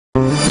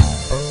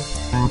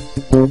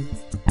I'm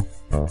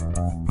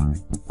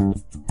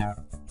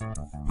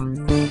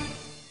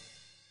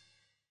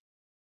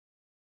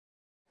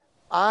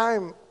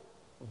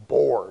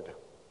bored,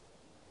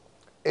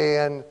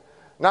 and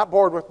not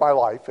bored with my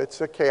life.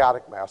 It's a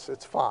chaotic mess.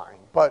 It's fine.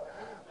 But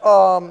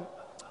I'm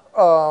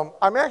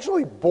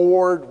actually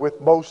bored with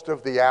most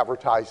of the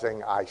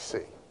advertising I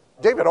see.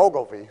 David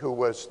Ogilvy, who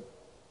was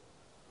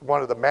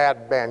one of the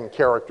Mad Men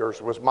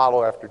characters, was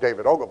modeled after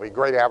David Ogilvy,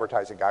 great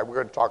advertising guy. We're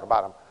going to talk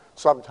about him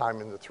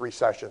sometime in the 3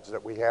 sessions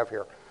that we have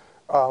here.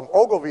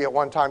 Ogilvy at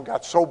one time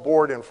got so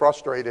bored and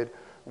frustrated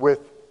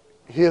with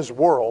his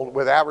world,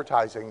 with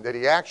advertising, that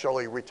he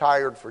actually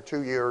retired for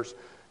 2 years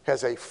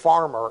as a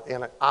farmer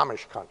in an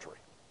Amish country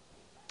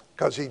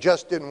because he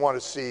just didn't want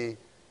to see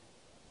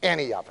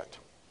any of it.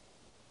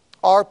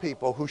 Our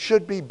people, who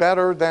should be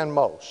better than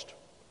most,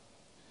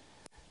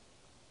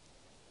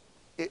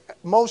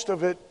 most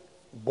of it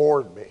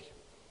bored me.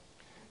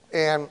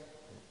 And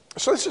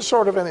so this is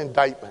sort of an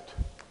indictment.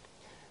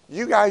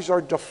 You guys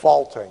are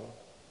defaulting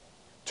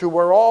to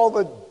where all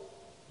the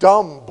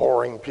dumb,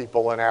 boring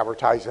people in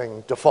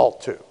advertising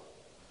default to.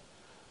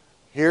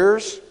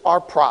 Here's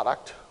our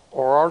product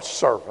or our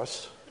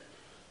service.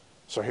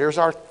 So here's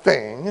our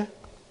thing.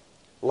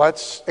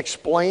 Let's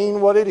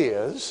explain what it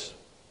is.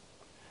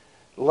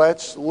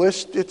 Let's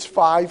list its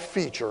 5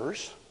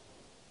 features.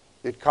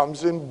 It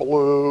comes in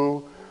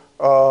blue.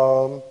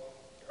 We'll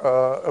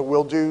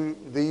do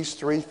these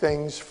 3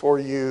 things for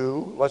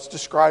you. Let's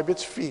describe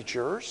its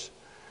features.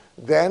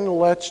 Then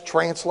let's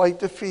translate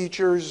the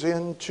features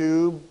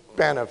into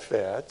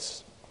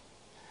benefits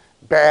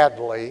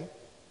badly.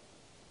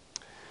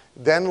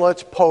 Then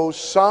let's pose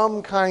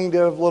some kind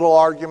of little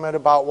argument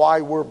about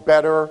why we're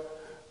better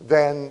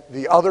than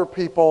the other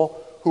people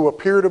who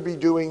appear to be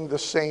doing the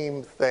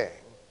same thing.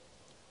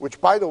 Which,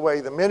 by the way,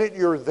 the minute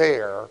you're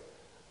there,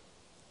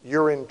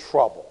 you're in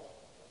trouble.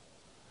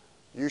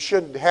 You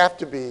shouldn't have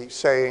to be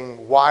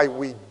saying why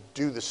we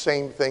do the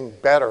same thing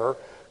better,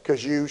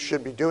 because you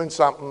should be doing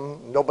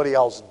something nobody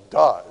else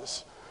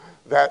does.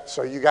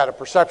 So you got a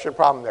perception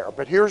problem there.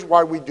 But here's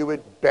why we do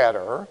it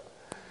better.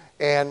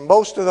 And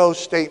most of those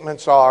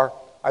statements are,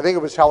 I think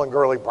it was Helen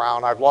Gurley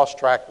Brown. I've lost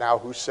track now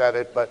who said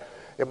it, but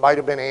it might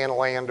have been Ann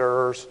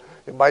Landers.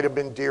 It might have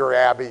been Dear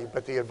Abby.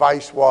 But the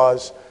advice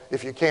was,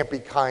 if you can't be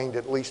kind,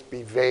 at least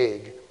be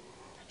vague.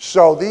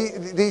 So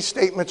these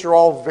statements are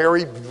all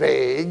very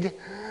vague,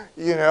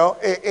 you know.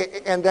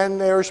 And then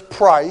there's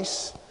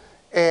price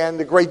and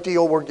the great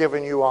deal we're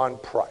giving you on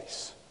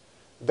price.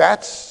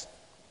 That's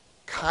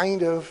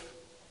kind of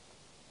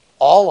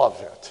all of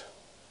it.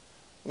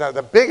 Now,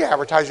 the big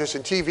advertisers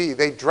in TV,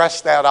 they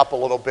dress that up a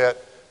little bit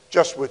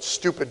just with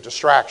stupid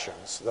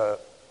distractions. The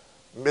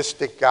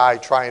mystic guy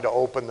trying to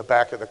open the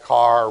back of the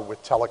car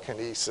with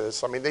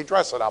telekinesis. I mean, they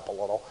dress it up a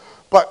little.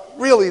 But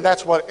really,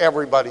 that's what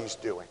everybody's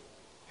doing.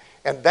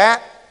 And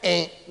that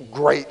ain't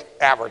great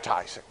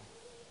advertising.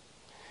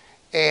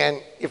 And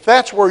if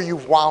that's where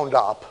you've wound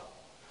up,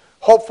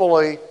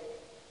 hopefully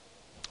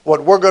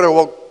what we're going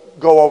to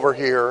go over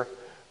here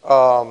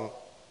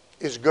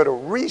is going to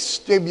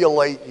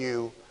re-stimulate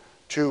you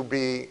to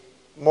be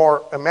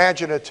more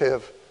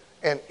imaginative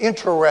and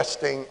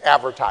interesting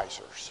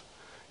advertisers.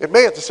 It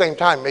may at the same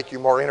time make you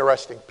more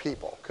interesting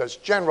people, because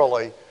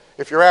generally,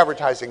 if you're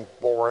advertising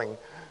boring,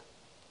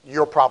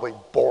 you're probably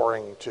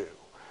boring too.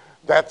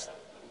 That's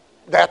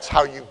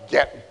how you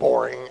get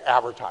boring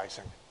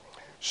advertising.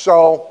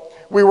 So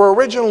we were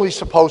originally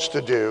supposed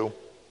to do,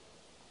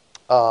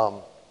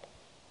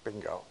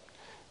 bingo,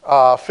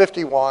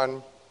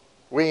 51.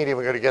 We ain't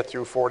even going to get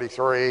through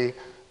 43.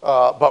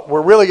 But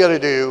we're really going to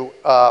do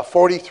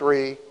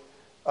 43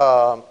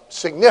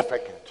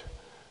 significant,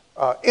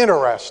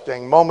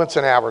 interesting moments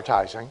in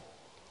advertising,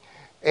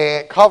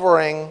 and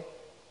covering,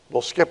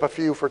 we'll skip a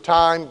few for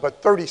time,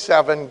 but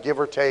 37, give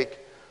or take,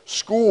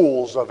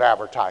 schools of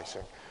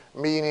advertising,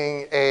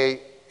 meaning a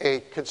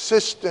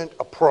consistent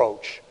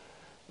approach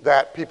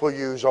that people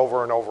use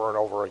over and over and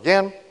over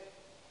again.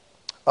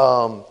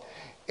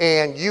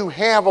 And you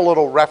have a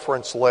little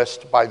reference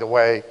list, by the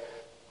way,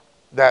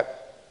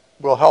 that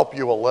will help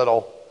you a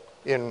little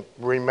in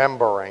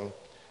remembering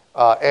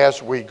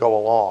as we go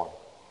along.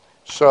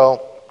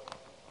 So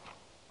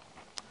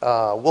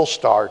we'll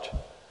start.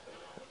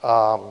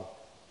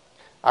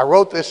 I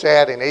wrote this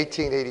ad in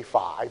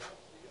 1885.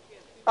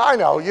 I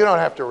know, you don't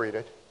have to read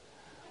it.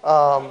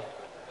 I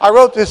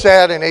wrote this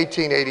ad in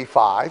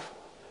 1885.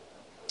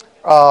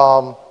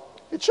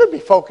 It should be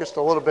focused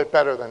a little bit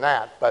better than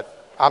that,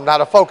 but I'm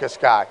not a focus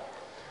guy.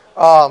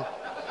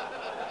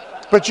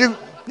 But you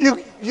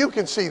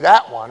can see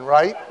that one,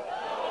 right?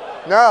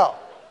 No.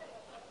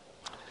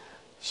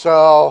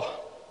 So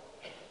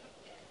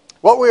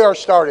what we are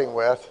starting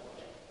with,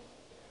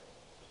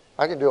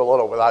 I can do a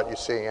little without you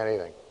seeing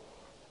anything.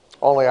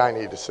 Only I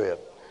need to see it.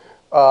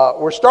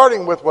 We're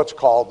starting with what's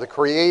called the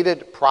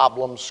created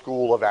problem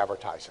school of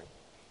advertising.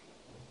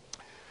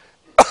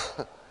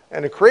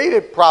 And the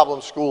created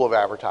problem school of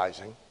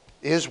advertising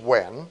is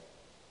when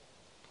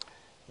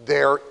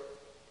there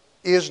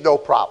is no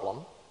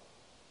problem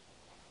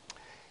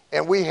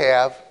And we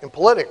have, in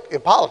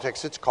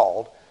politics, it's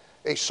called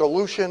a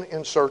solution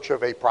in search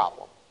of a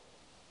problem.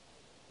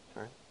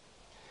 Right?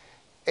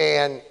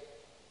 And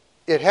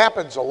it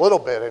happens a little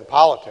bit in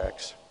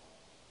politics.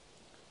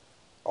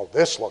 Oh,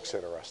 this looks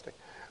interesting.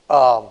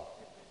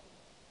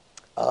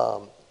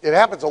 It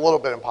happens a little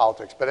bit in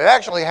politics, but it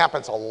actually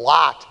happens a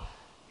lot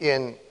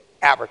in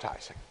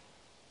advertising.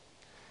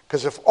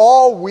 Because if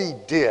all we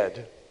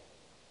did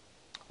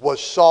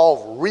was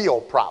solve real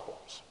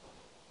problems,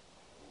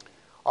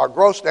 our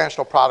gross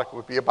national product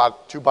would be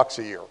about $2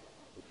 a year.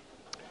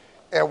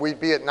 And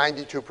we'd be at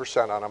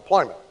 92%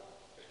 unemployment.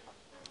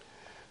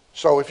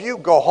 So if you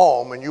go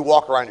home and you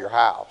walk around your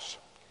house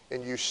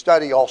and you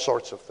study all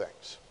sorts of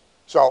things.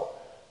 So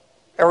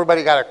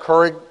everybody got a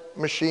Keurig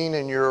machine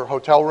in your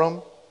hotel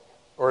room?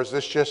 Or is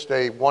this just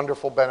a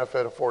wonderful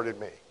benefit afforded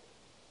me?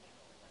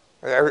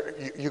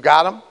 You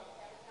got them?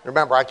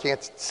 Remember, I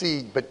can't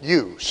see but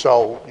you,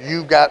 so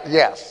you got,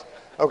 yes.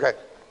 Okay.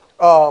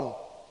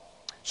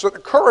 So the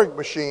Keurig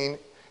machine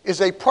is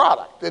a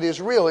product that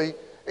is really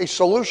a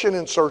solution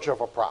in search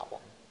of a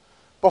problem.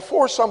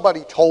 Before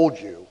somebody told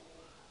you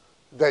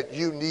that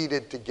you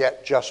needed to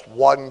get just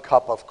 1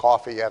 cup of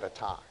coffee at a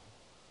time,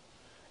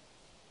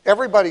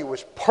 everybody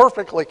was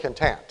perfectly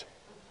content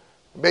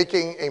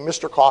making a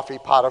Mr. Coffee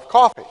pot of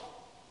coffee.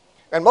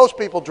 And most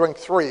people drink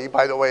 3,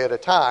 by the way, at a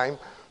time.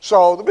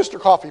 So the Mr.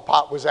 Coffee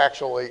pot was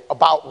actually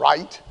about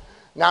right.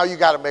 Now you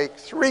got to make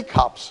 3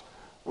 cups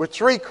with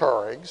 3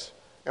 Keurigs.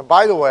 And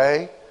by the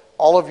way,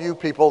 all of you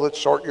people that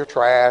sort your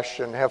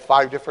trash and have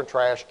 5 different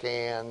trash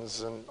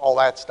cans and all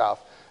that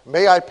stuff,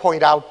 may I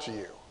point out to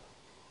you,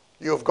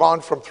 you have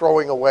gone from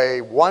throwing away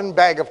 1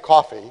 bag of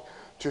coffee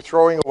to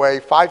throwing away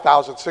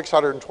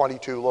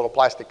 5,622 little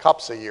plastic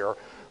cups a year,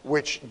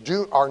 which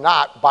are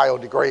not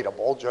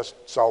biodegradable. Just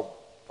so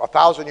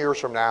 1,000 years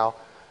from now,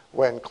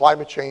 when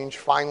climate change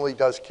finally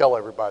does kill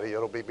everybody,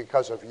 it'll be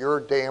because of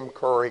your damn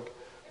Keurig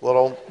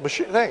little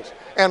machine things.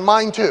 And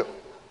mine too,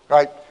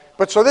 right?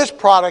 But so this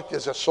product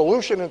is a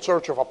solution in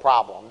search of a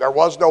problem. There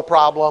was no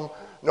problem.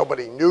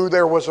 Nobody knew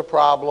there was a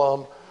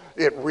problem.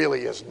 It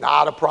really is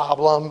not a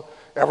problem.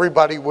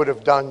 Everybody would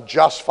have done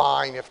just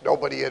fine if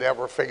nobody had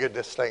ever figured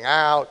this thing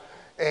out.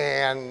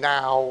 And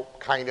now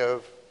kind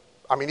of,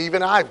 I mean,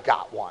 even I've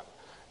got one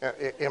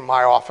in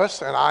my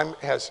office, and I'm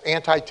as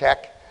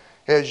anti-tech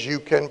as you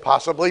can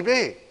possibly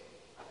be.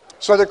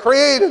 So the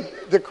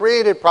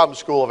creative problem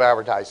school of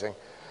advertising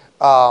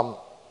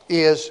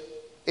is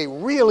a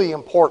really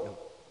important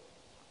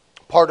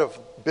part of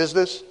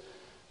business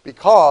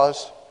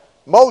because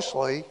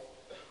mostly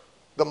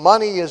the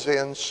money is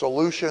in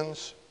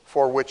solutions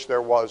for which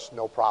there was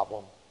no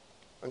problem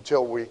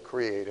until we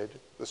created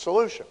the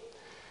solution.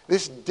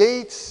 This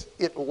dates,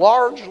 it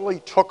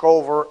largely took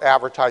over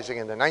advertising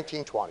in the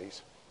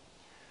 1920s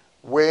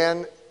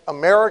when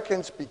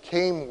Americans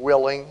became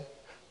willing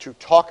to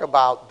talk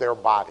about their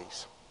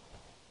bodies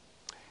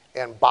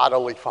and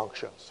bodily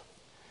functions.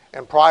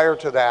 And prior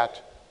to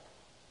that,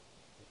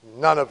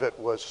 none of it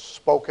was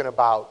spoken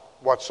about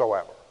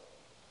whatsoever.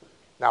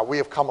 Now, we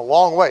have come a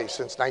long way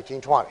since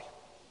 1920.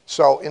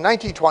 So in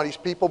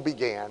 1920s, people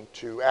began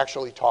to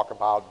actually talk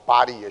about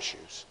body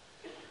issues.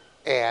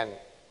 And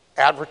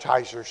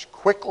advertisers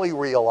quickly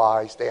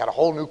realized they had a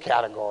whole new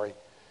category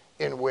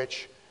in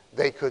which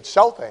they could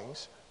sell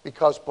things,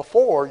 because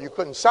before you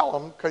couldn't sell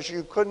them because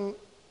you couldn't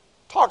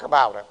talk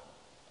about it.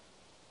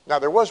 Now,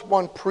 there was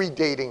one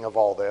predating of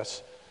all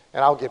this,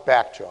 and I'll get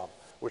back to them,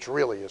 which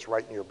really is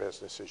right in your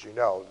business, as you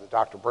know, the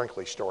Dr.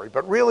 Brinkley story.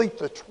 But really,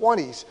 the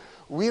 20s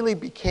really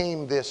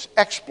became this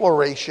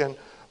exploration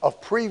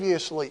of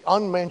previously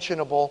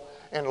unmentionable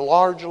and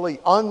largely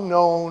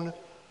unknown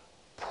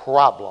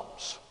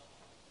problems.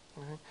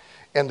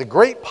 And the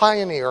great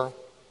pioneer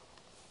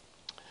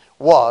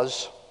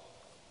was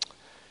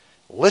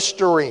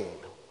Listerine.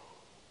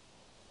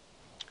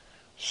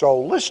 So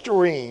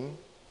Listerine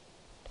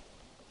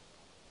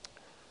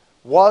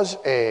was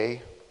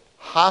a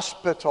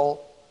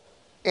hospital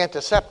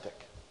antiseptic.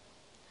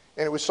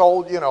 And it was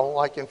sold, you know,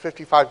 like in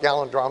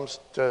 55-gallon drums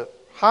to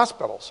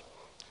hospitals.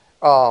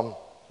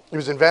 It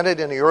was invented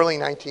in the early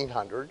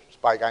 1900s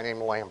by a guy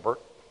named Lambert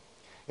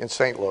in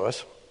St.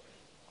 Louis.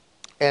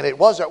 And it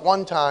was at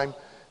one time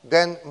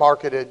then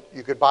marketed,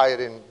 you could buy it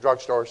in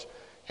drugstores,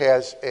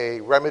 as a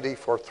remedy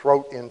for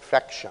throat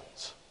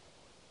infections.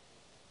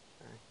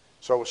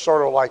 So it was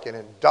sort of like an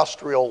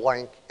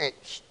industrial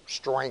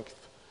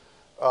strength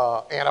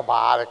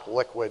antibiotic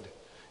liquid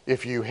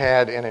if you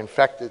had an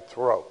infected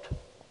throat.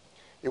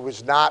 It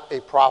was not a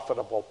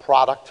profitable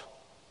product.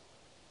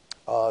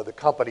 The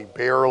company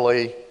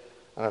barely,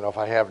 I don't know if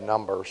I have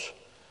numbers.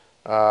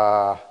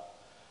 I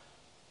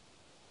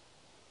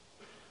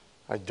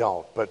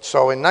don't. But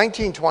so in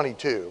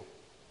 1922,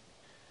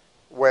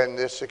 when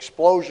this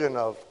explosion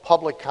of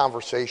public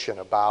conversation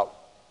about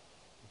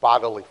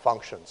bodily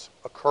functions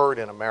occurred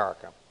in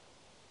America,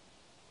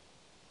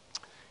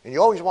 and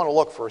you always want to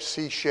look for a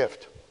sea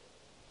shift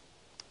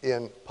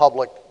in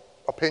public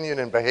opinion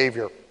and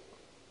behavior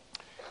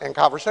and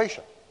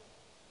conversation,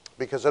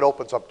 because it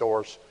opens up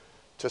doors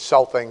to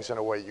sell things in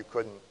a way you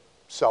couldn't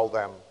sell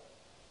them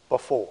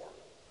before.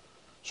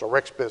 So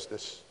Rick's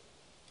business,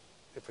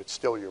 if it's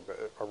still your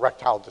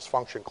erectile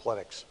dysfunction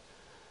clinics,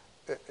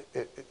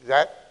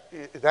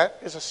 that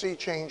is a sea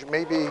change,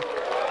 maybe.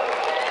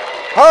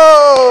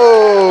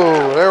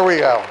 Oh, there we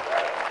go.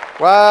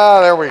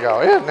 Well, there we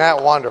go. Isn't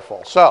that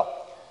wonderful? So,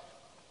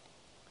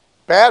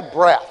 bad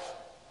breath.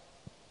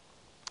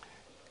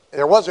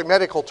 There was a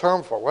medical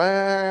term for it.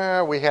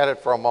 Well, we had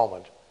it for a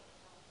moment.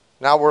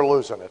 Now we're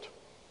losing it.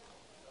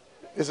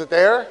 Is it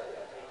there?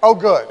 Oh,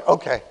 good.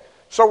 Okay.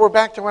 So we're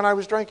back to when I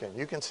was drinking.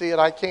 You can see it.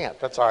 I can't.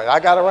 That's all right. I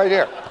got it right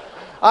here.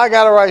 I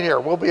got it right here.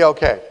 We'll be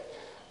okay.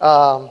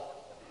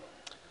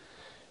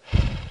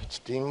 It's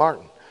Dean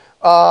Martin.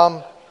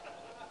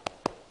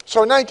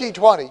 So in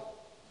 1920,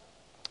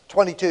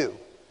 22,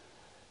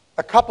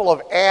 a couple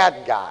of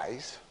ad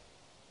guys,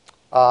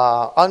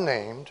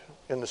 unnamed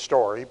in the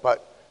story,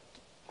 but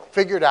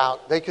figured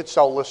out they could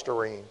sell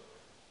Listerine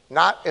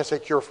not as a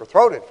cure for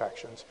throat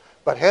infections,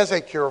 but as a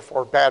cure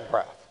for bad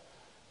breath,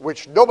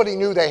 which nobody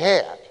knew they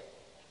had.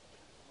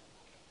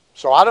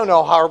 So I don't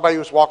know how everybody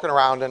was walking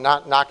around and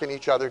not knocking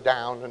each other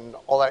down and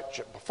all that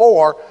shit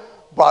before,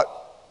 but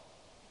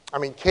I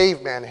mean,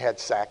 cavemen had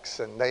sex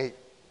and they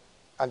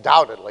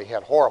undoubtedly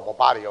had horrible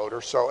body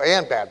odor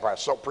and bad breath.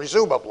 So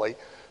presumably,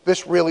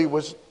 this really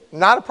was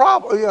not a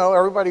problem. You know,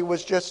 everybody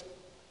was just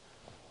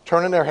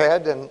turning their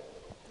head and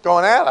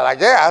going at it, I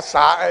guess.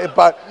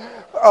 But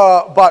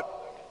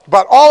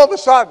all of a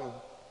sudden,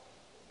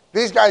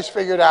 these guys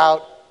figured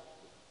out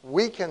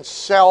we can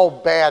sell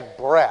bad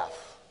breath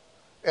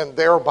and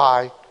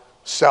thereby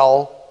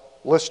sell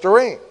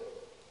Listerine.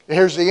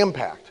 Here's the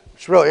impact.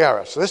 It's really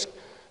interesting.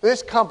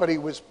 This company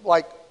was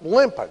like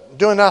limping,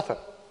 doing nothing.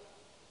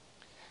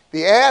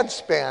 The ad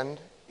spend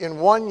in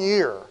 1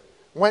 year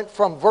went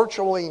from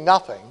virtually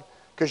nothing,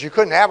 because you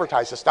couldn't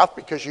advertise the stuff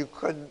because you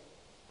couldn't,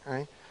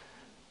 right,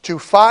 to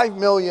 $5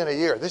 million a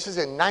year. This is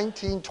in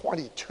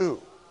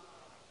 1922.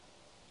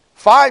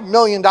 $5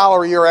 million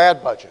a year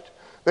ad budget.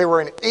 They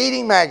were in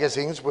 80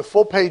 magazines with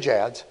full-page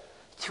ads,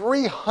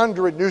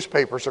 300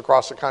 newspapers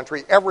across the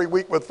country every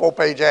week with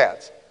full-page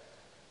ads.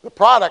 The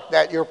product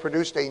that year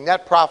produced a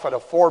net profit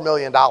of $4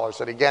 million,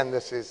 and again,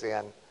 this is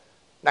in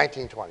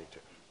 1922.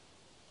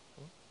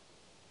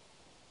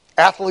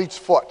 Athlete's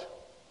foot.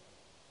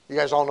 You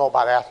guys all know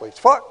about athlete's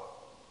foot,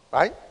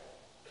 right?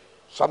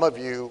 Some of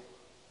you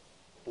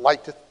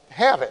like to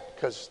have it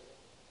because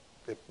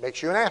it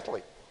makes you an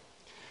athlete.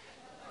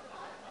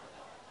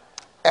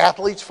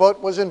 Athlete's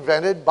foot was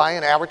invented by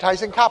an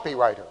advertising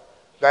copywriter.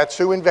 That's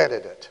who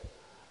invented it.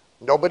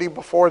 Nobody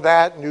before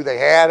that knew they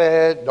had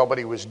it.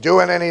 Nobody was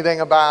doing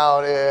anything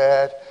about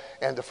it.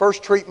 And the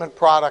first treatment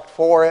product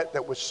for it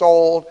that was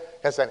sold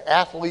as an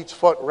athlete's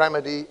foot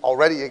remedy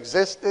already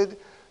existed,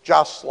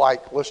 just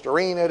like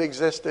Listerine had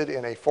existed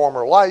in a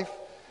former life.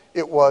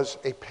 It was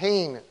a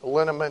pain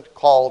liniment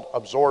called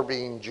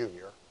Absorbine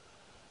Junior.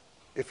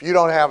 If you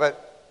don't have it,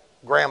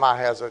 Grandma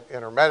has it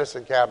in her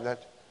medicine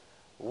cabinet.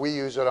 We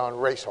use it on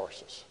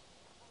racehorses.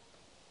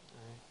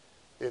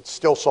 It's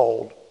still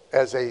sold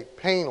as a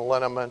pain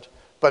liniment,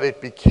 but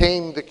it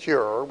became the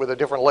cure with a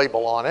different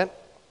label on it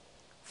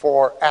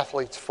for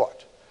athlete's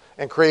foot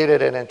and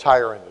created an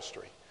entire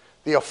industry.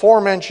 The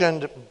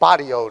aforementioned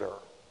body odor.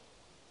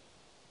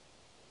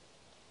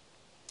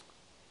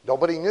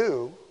 Nobody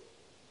knew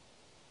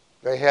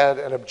they had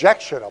an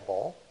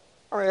objectionable,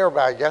 I mean,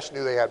 everybody I guess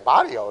knew they had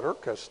body odor,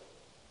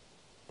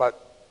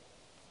 but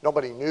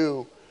nobody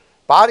knew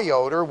body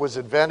odor was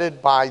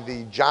invented by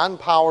the John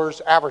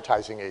Powers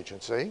Advertising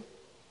Agency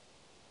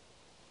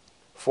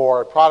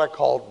for a product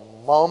called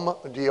Mum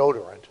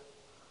deodorant,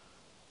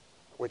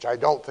 which I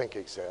don't think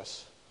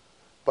exists.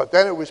 But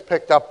then it was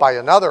picked up by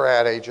another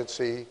ad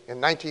agency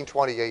in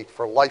 1928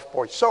 for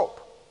Lifebuoy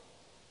soap,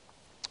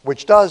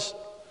 which does,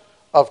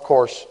 of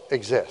course,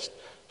 exist.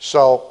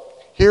 So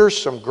here's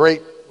some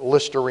great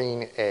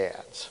Listerine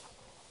ads.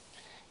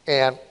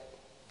 And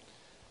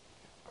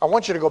I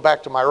want you to go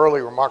back to my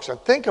early remarks and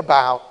think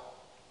about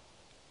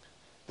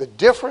the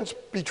difference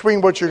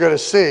between what you're going to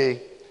see,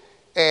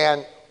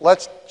 and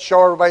let's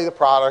show everybody the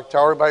product,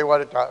 tell everybody what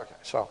it does. Okay,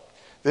 so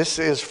this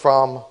is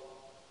from,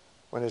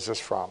 when is this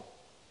from?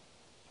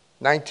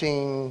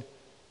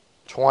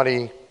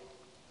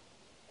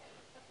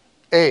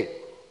 1928.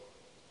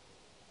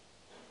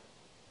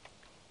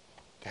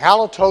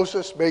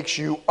 Halitosis makes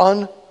you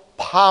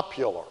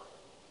unpopular.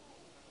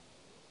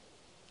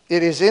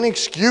 It is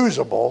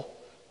inexcusable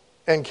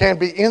and can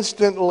be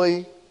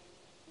instantly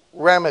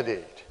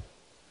remedied.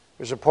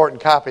 Here's an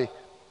important copy.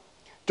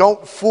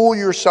 Don't fool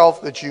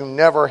yourself that you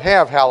never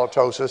have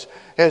halitosis,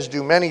 as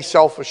do many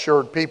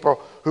self-assured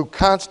people who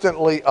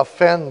constantly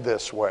offend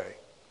this way.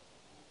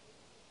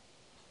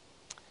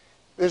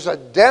 There's a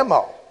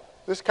demo.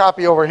 This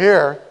copy over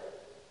here.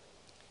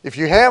 If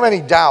you have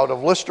any doubt of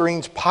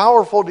Listerine's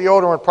powerful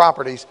deodorant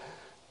properties,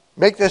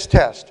 make this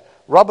test.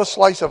 Rub a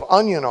slice of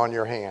onion on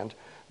your hand,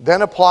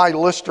 then apply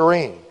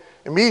Listerine.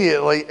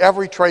 Immediately,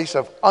 every trace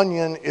of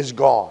onion is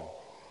gone.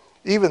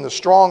 Even the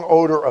strong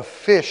odor of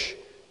fish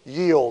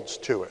yields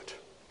to it.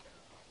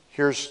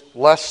 Here's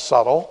less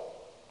subtle.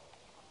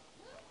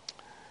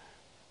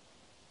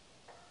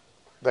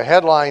 The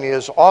headline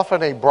is,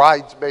 "Often a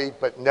bridesmaid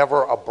but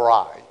never a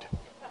bride."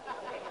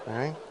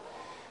 Okay?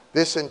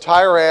 This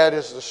entire ad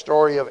is the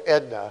story of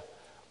Edna,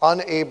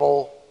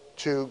 unable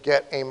to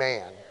get a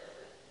man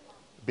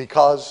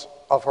because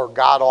of her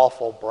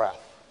god-awful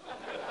breath,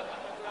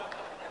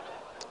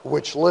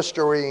 which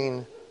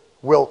Listerine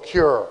will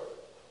cure.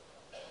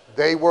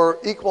 They were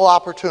equal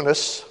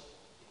opportunists.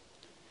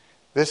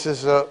 This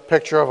is a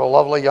picture of a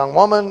lovely young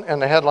woman,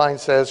 and the headline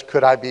says,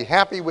 "Could I be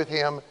happy with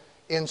him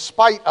in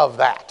spite of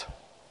that?"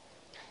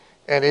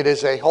 And it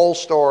is a whole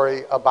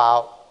story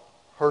about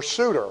her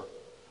suitor,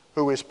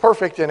 who is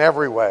perfect in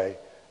every way,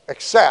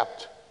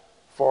 except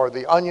for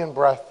the onion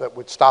breath that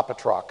would stop a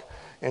truck.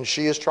 And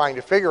she is trying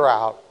to figure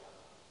out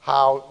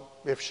how,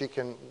 if she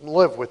can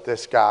live with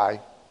this guy.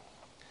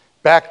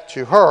 Back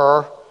to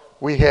her,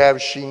 we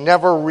have, she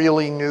never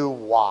really knew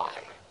why.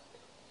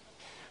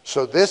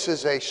 So this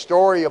is a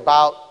story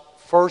about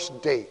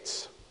first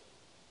dates.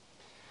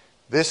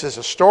 This is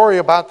a story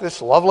about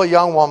this lovely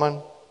young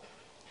woman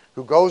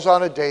who goes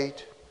on a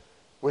date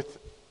with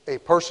a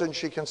person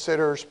she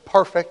considers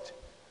perfect,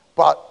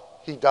 but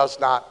he does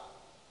not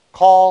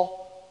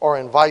call or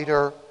invite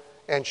her,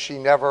 and she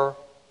never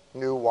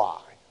knew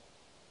why.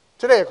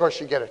 Today, of course,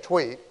 you get a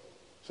tweet,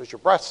 says your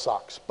breath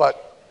sucks,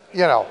 but,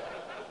 you know,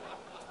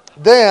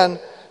 then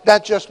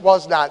that just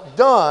was not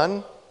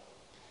done.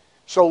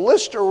 So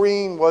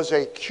Listerine was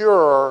a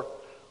cure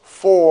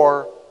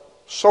for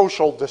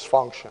social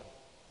dysfunction.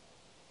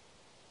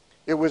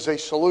 It was a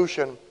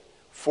solution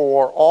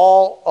for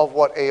all of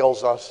what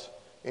ails us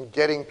in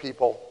getting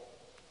people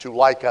to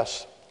like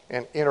us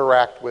and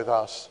interact with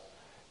us.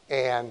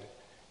 And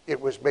it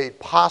was made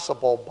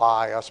possible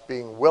by us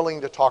being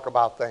willing to talk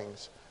about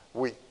things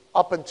we,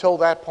 up until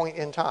that point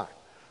in time,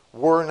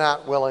 were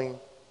not willing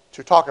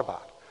to talk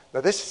about.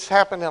 Now, this has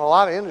happened in a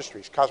lot of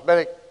industries.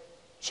 Cosmetic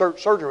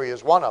surgery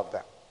is one of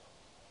them.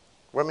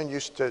 Women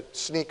used to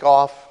sneak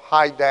off,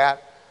 hide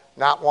that,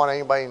 not want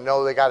anybody to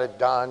know they got it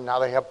done. Now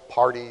they have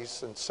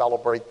parties and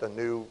celebrate the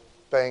new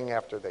thing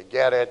after they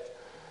get it.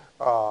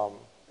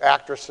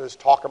 Actresses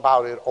talk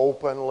about it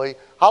openly.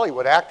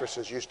 Hollywood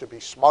actresses used to be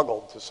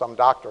smuggled to some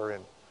doctor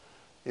in,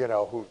 you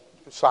know, who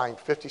signed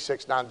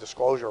 56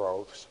 non-disclosure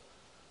oaths.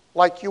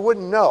 Like you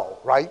wouldn't know,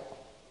 right?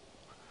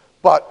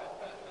 But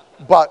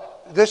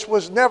this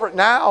was never,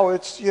 now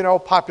it's, you know,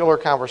 popular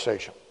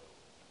conversation.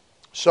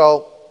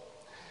 So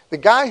the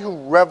guy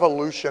who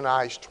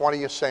revolutionized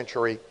 20th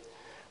century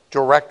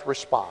direct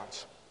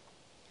response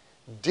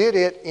did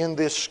it in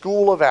this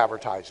school of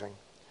advertising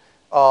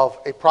of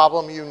a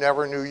problem you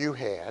never knew you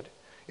had.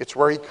 It's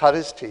where he cut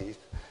his teeth.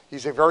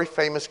 He's a very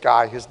famous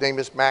guy. His name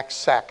is Max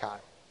Sackheim.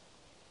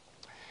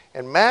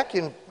 And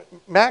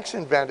Max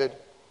invented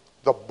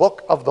the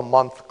Book of the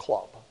Month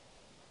Club,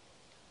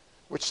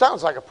 which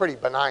sounds like a pretty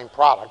benign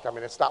product. I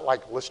mean, it's not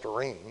like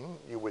Listerine,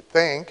 you would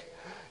think.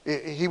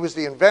 He was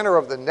the inventor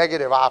of the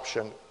negative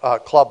option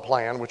club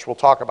plan, which we'll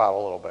talk about a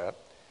little bit.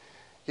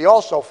 He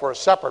also, for a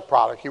separate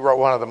product, he wrote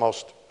one of the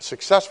most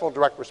successful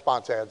direct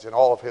response ads in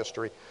all of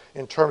history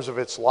in terms of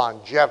its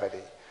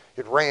longevity.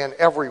 It ran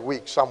every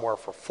week somewhere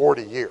for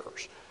 40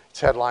 years. Its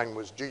headline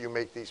was, "Do you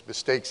make these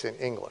mistakes in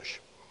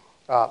English?"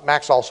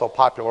 Max also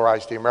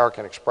popularized the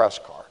American Express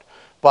card.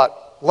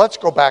 But let's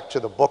go back to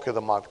the Book of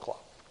the Month Club.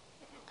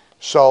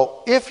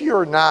 So if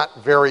you're not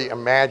very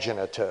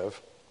imaginative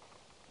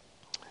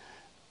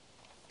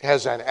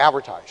as an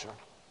advertiser,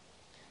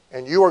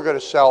 and you are going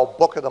to sell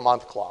Book of the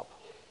Month Club,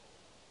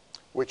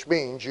 which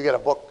means you get a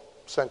book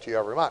sent to you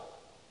every month,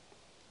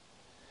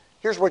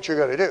 here's what you're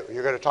going to do.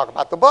 You're going to talk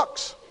about the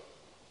books.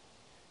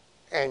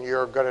 And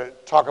you're going to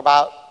talk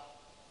about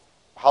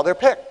how they're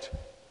picked.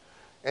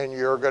 And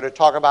you're going to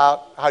talk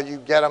about how you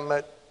get them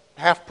at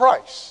half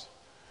price.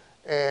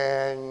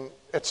 And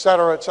et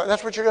cetera, et cetera.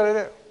 That's what you're going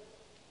to do.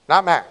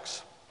 Not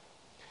Max.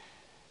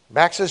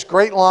 Max's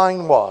great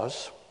line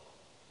was,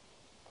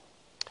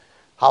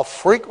 "How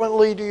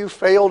frequently do you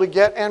fail to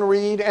get and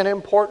read an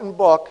important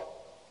book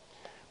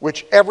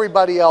which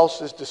everybody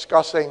else is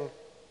discussing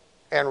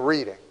and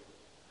reading?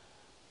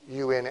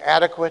 You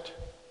inadequate,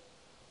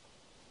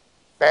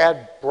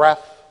 bad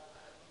breath,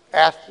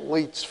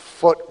 athlete's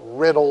foot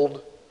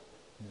riddled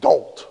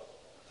dolt."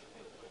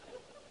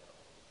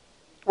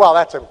 Well,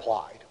 that's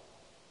implied.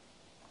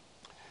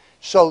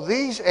 So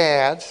these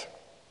ads,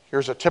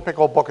 here's a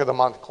typical Book of the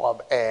Month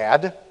Club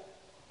ad.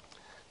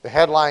 The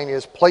headline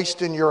is,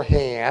 "Placed in your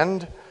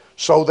hand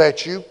so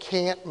that you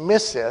can't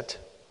miss it,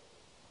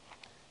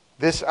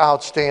 this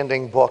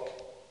outstanding book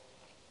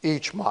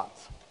each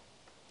month."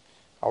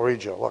 I'll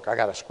read you. Look, I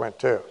got to squint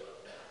too.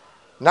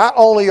 "Not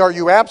only are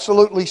you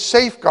absolutely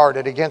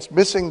safeguarded against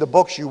missing the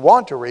books you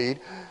want to read,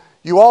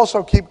 you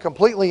also keep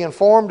completely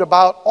informed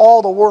about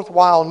all the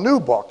worthwhile new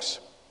books,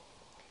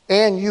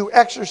 and you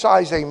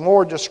exercise a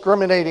more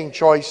discriminating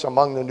choice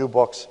among the new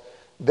books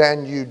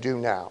than you do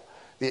now."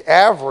 The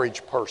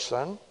average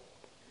person,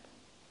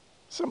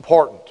 it's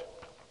important.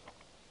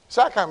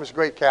 Sackheim is a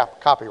great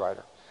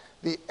copywriter.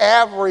 The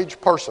average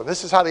person,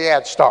 this is how the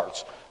ad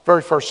starts.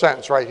 Very first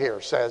sentence right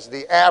here says,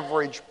 "The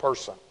average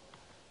person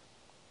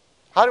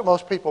How do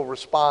most people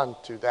respond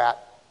to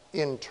that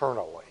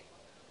internally?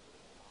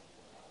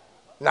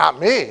 Not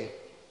me.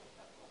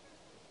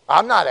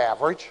 I'm not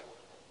average.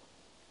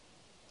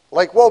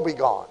 Lake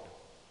Wobegon.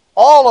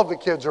 All of the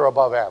kids are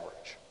above average.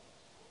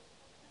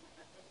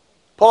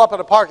 Pull up in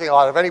a parking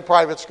lot of any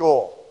private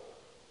school.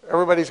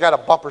 Everybody's got a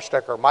bumper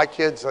sticker. My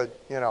kid's a,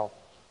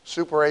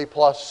 super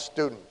A+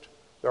 student.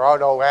 There are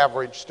no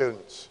average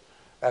students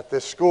at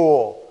this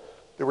school.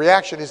 The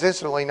reaction is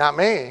instantly, not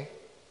me.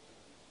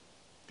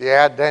 The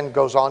ad then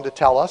goes on to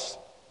tell us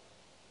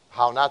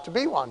how not to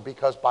be one,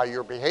 because by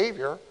your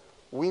behavior,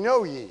 we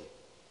know ye.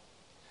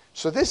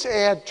 So this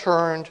ad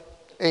turned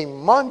a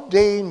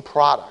mundane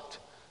product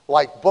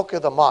like Book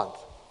of the Month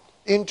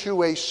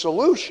into a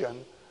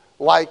solution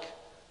like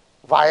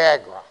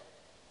Viagra,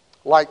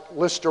 like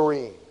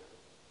Listerine.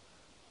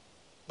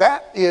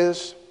 That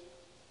is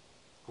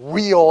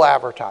real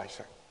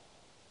advertising.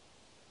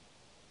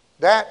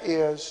 That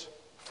is,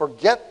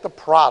 forget the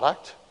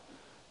product.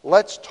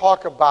 Let's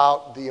talk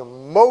about the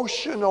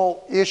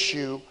emotional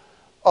issue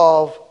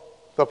of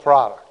the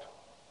product.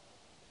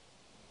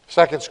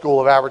 Second school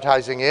of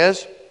advertising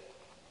is,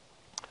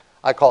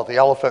 I call it the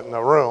elephant in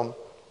the room.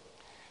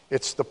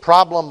 It's the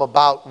problem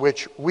about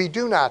which we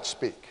do not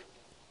speak.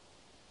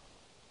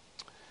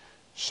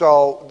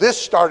 So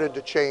this started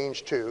to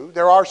change too.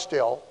 There are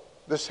still,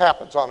 this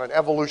happens on an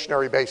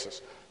evolutionary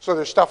basis. So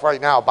there's stuff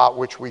right now about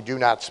which we do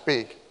not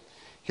speak.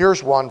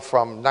 Here's one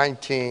from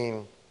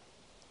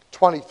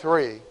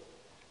 1923.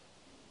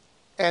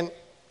 And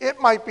it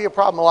might be a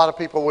problem a lot of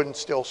people wouldn't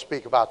still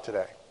speak about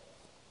today.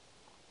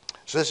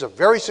 So this is a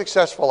very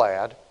successful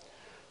ad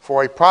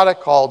for a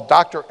product called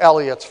Dr.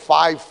 Eliot's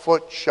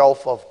 5-foot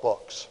shelf of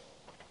books.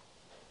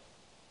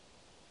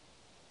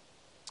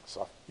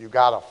 So you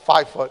got a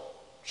 5-foot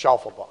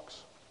shelf of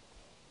books.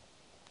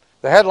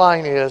 The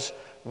headline is,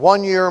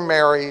 1 year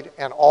married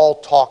and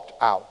all talked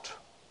out.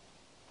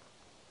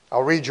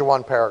 I'll read you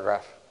one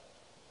paragraph.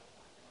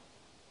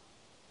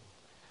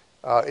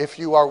 If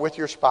you are with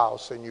your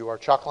spouse and you are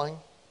chuckling,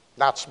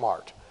 not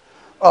smart.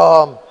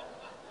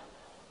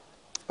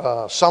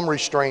 Some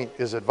restraint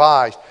is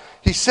advised.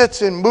 He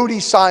sits in moody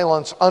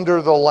silence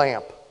under the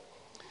lamp.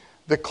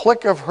 The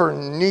click of her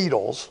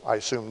needles, I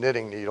assume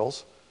knitting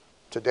needles,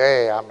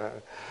 today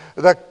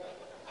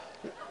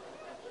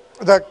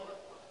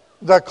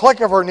the click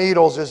of her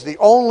needles is the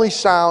only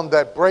sound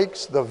that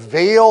breaks the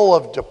veil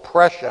of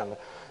depression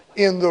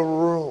in the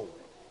room.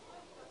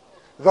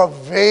 The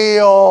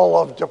veil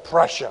of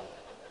depression.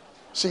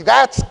 See,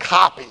 that's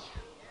copy.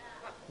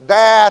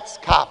 That's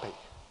copy.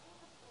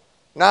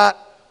 Not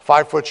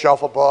 5-foot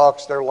shelf of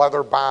books, they're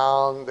leather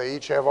bound, they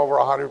each have over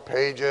 100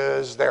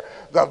 pages, they're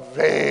the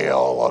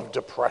veil of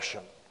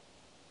depression.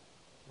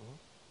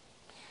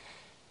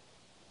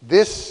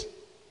 This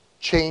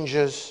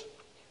changes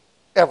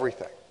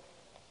everything.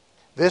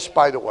 This,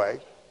 by the way,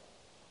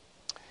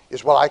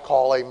 is what I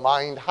call a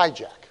mind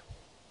hijack.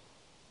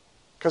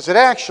 Because it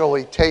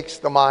actually takes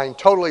the mind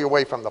totally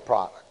away from the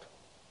product.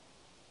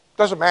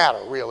 Doesn't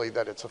matter, really,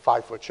 that it's a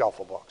 5-foot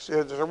shelf of books.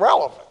 It's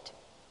irrelevant.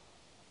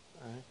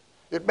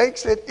 It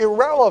makes it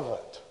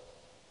irrelevant.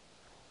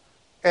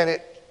 And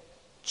it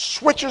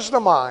switches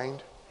the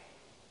mind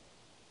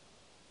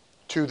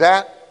to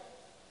that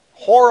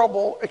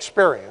horrible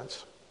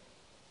experience,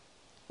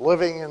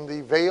 living in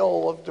the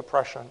veil of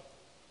depression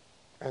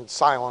and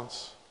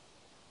silence,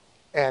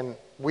 and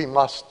we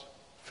must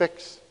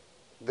fix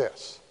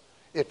this.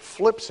 It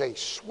flips a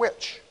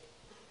switch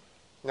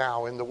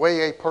now in the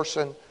way a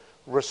person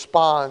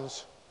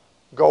responds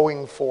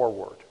going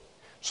forward.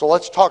 So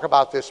let's talk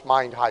about this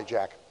mind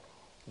hijack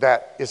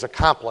that is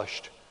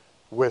accomplished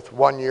with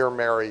 1 year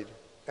married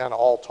and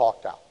all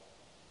talked out.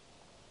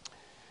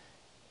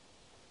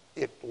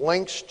 It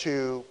links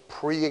to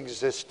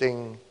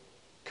pre-existing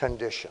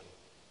condition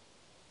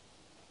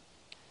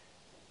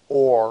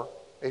or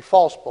a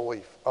false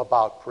belief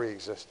about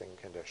pre-existing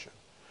condition.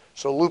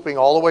 So looping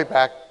all the way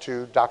back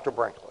to Dr.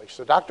 Brinkley.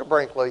 So Dr.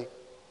 Brinkley,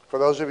 for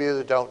those of you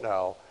that don't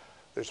know,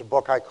 there's a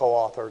book I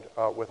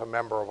co-authored with a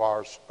member of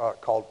ours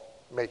called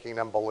Making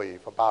Them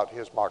Believe about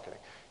his marketing.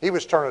 He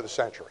was turn of the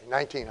century,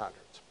 1900s.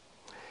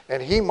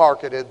 And he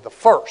marketed the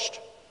first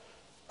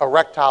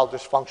erectile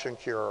dysfunction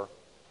cure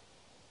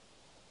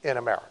in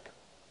America.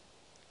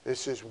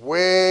 This is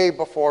way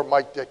before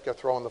Mike Ditka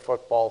throwing the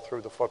football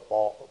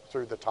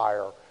through the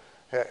tire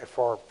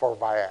for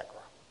Viagra.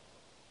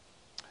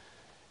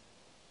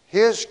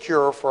 His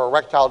cure for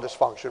erectile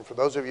dysfunction, for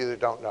those of you that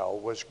don't know,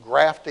 was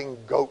grafting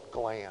goat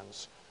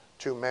glands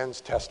to men's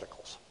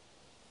testicles.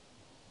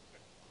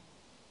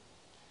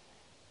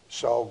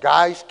 So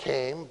guys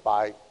came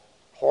by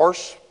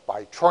horse,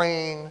 by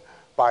train,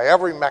 by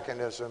every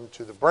mechanism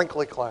to the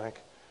Brinkley Clinic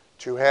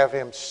to have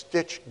him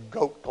stitch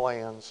goat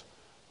glands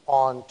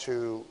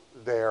onto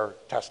their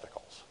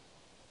testicles.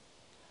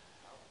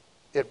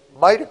 It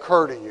might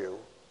occur to you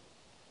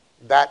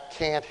that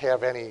can't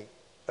have any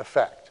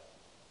effect.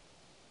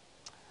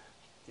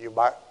 You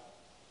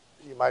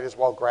might as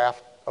well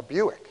graft a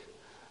Buick.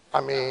 I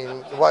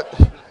mean,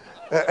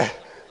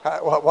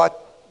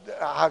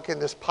 how can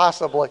this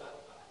possibly?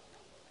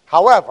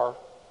 However,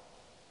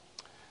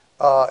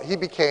 he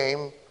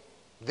became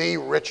the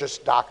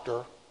richest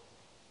doctor.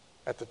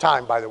 At the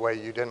time, by the way,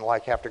 you didn't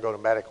have to go to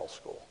medical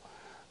school.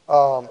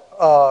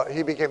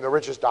 He became the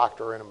richest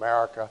doctor in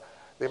America.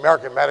 The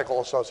American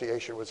Medical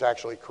Association was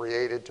actually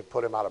created to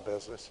put him out of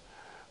business.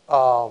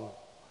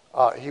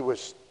 He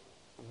was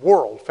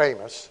world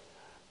famous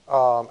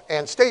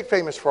and stayed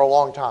famous for a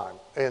long time.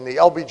 In the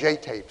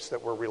LBJ tapes that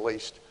were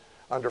released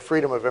under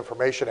Freedom of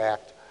Information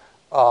Act,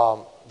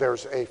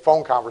 there's a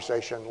phone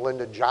conversation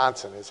Lyndon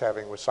Johnson is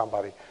having with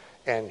somebody,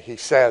 and he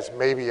says,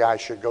 maybe I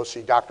should go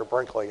see Dr.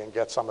 Brinkley and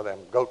get some of them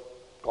goat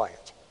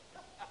glands.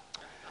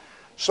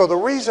 So the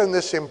reason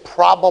this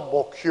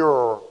improbable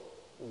cure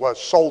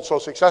was sold so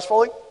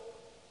successfully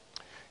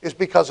is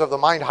because of the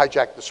mind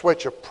hijacked the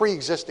switch of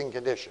pre-existing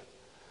condition.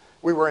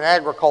 We were an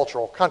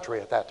agricultural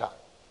country at that time.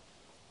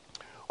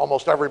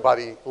 Almost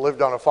everybody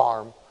lived on a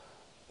farm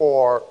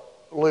or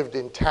lived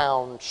in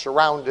town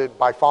surrounded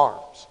by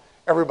farms.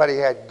 Everybody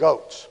had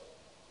goats,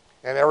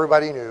 and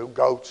everybody knew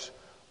goats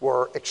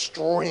were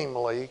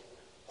extremely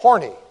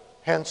horny,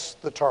 hence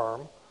the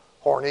term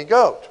horny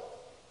goat.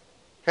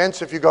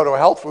 Hence, if you go to a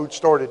health food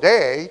store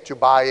today to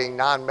buy a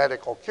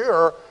non-medical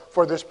cure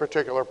for this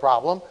particular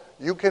problem,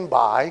 you can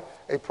buy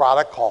a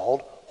product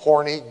called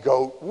horny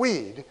goat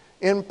weed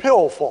in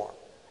pill form.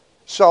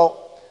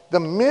 So the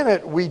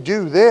minute we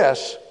do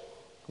this,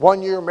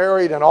 1 year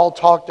married and all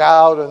talked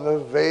out in the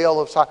veil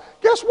of silence,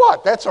 guess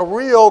what? That's a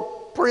real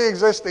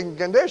pre-existing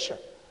condition.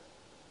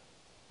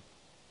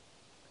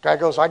 Guy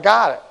goes, I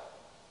got it.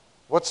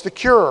 What's the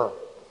cure?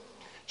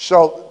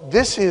 So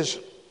this is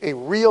a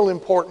real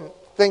important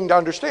thing to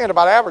understand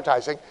about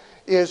advertising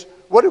is,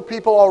 what do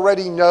people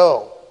already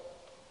know?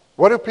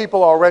 What do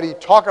people already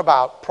talk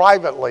about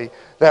privately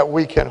that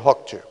we can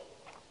hook to?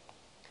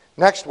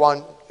 Next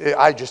one,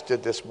 I just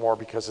did this more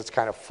because it's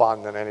kind of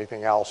fun than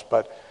anything else,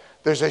 but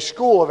there's a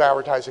school of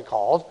advertising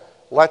called,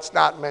 let's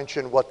not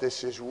mention what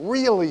this is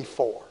really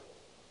for.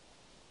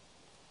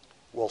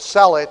 We'll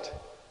sell it,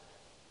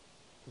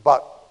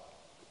 but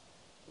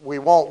we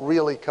won't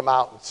really come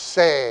out and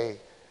say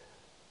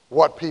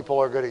what people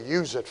are going to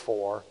use it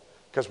for,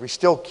 because we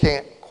still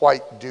can't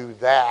quite do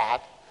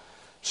that.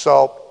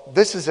 So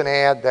this is an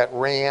ad that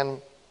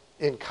ran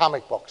in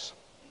comic books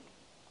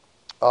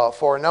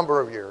for a number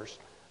of years.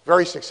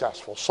 Very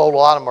successful, sold a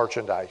lot of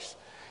merchandise.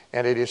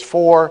 And it is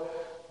for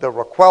the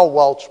Raquel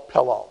Welch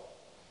pillow.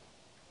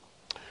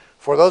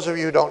 For those of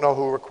you who don't know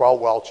who Raquel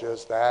Welch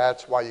is,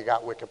 that's why you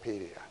got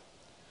Wikipedia.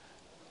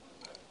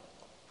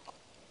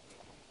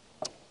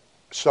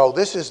 So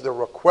this is the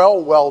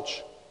Raquel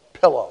Welch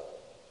pillow,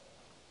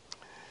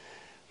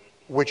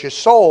 which is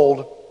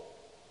sold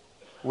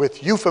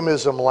with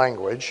euphemism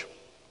language,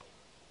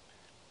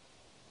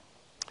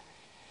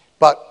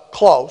 but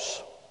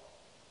close.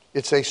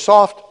 It's a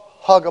soft,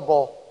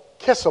 huggable,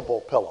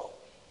 kissable pillow.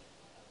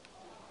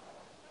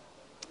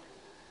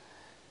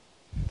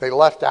 They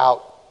left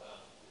out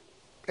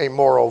a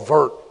more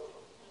overt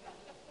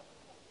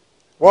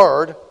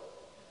word.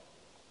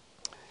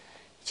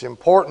 It's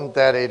important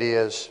that it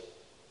is,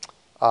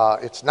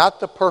 it's not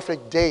the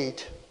perfect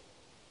date,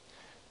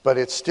 but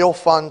it's still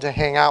fun to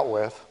hang out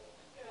with.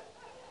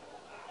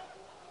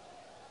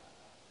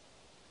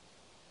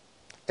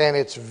 And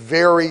it's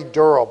very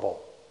durable.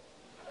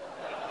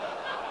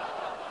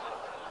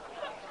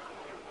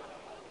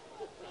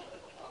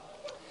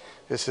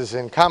 This is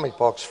in comic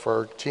books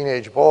for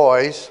teenage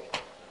boys.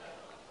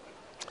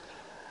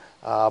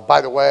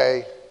 By the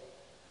way,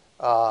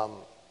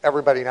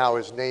 everybody now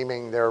is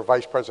naming their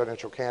vice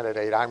presidential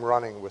candidate. I'm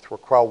running with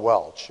Raquel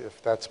Welch,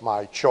 if that's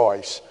my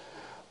choice.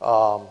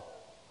 So,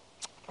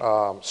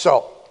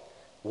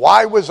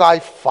 why was I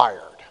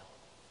fired?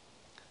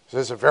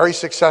 This is a very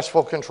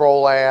successful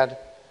control ad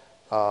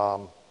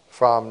from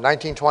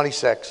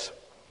 1926.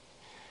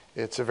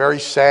 It's a very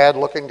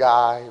sad-looking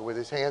guy with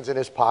his hands in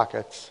his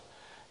pockets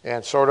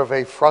and sort of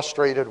a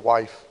frustrated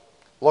wife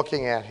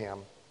looking at him.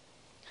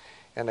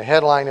 And the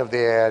headline of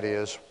the ad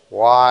is,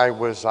 "Why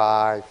was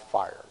I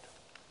fired?"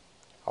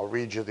 I'll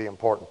read you the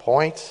important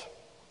points.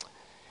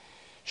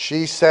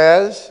 She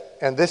says,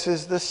 "And this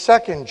is the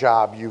second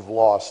job you've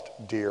lost,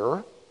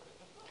 dear,"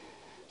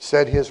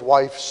 said his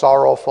wife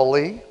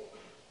sorrowfully.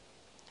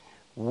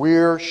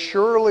 "We're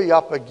surely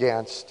up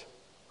against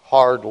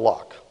hard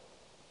luck."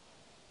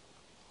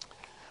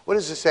 What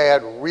is this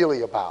ad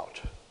really about?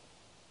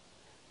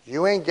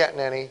 You ain't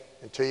getting any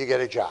until you get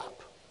a job.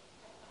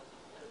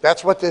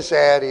 That's what this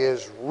ad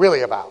is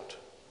really about.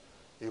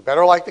 You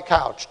better like the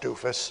couch,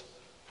 doofus.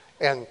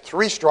 And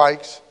 3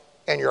 strikes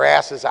and your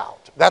ass is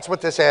out. That's what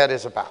this ad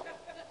is about.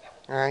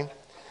 All right?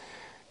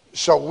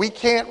 So we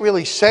can't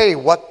really say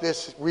what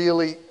this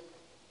really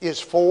is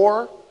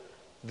for,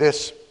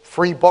 this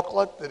free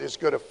booklet that is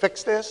going to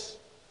fix this,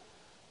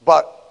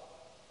 but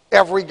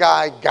every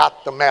guy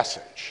got the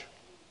message.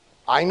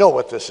 I know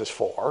what this is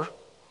for,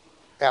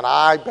 and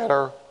I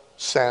better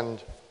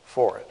send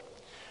for it.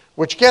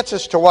 Which gets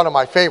us to one of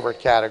my favorite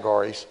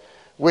categories,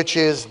 which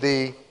is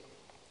the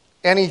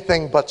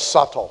anything but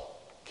subtle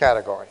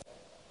category.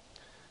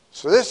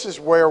 So this is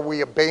where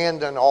we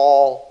abandon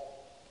all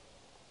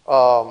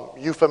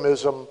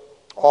euphemism,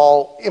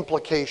 all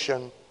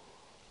implication,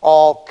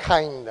 all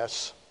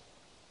kindness,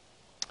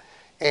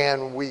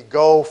 and we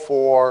go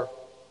for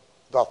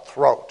the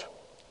throat.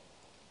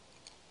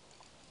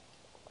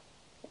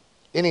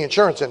 In the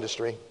insurance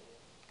industry,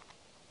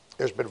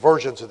 there's been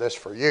versions of this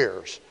for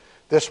years.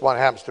 This one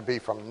happens to be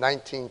from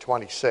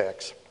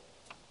 1926.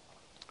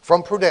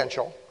 From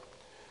Prudential,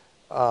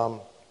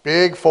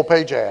 big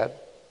full-page ad,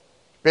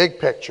 big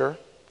picture.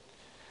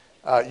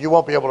 You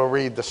won't be able to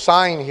read. The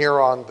sign here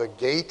on the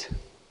gate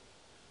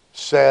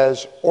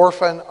says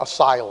Orphan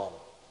Asylum.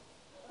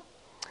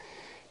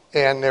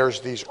 And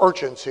there's these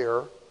urchins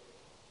here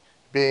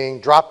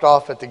being dropped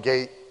off at the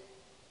gate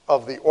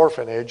of the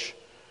orphanage,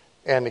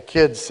 and the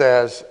kid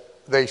says,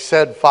 they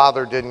said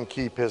father didn't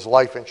keep his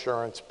life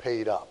insurance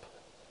paid up.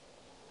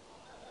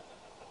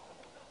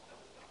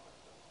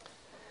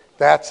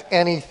 That's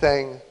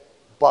anything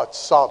but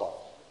subtle.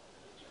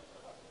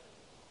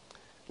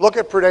 Look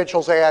at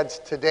Prudential's ads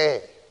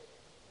today.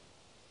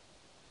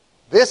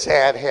 This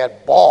ad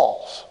had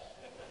balls.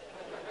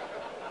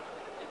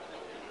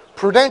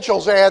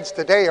 Prudential's ads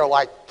today are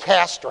like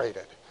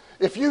castrated.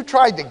 If you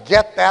tried to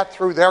get that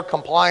through their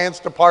compliance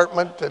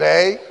department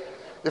today,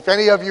 if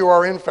any of you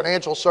are in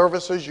financial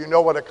services, you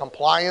know what a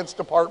compliance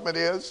department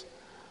is,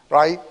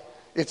 right?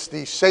 It's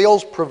the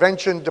sales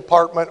prevention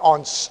department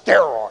on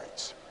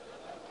steroids.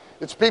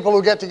 It's people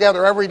who get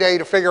together every day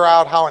to figure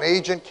out how an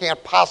agent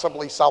can't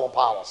possibly sell a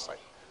policy.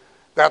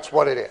 That's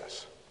what it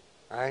is,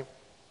 right?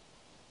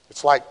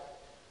 It's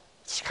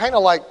kind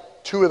of like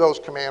two of those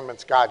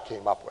commandments God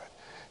came up with.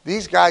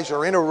 These guys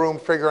are in a room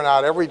figuring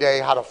out every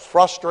day how to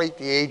frustrate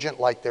the agent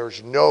like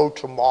there's no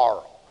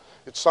tomorrow.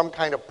 It's some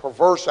kind of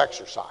perverse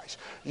exercise.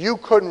 You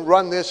couldn't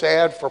run this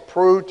ad for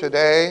Pru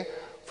today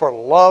for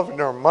love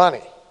nor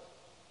money.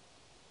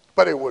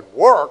 But it would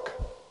work.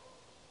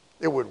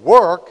 It would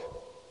work.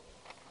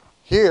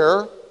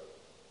 Here,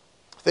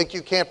 think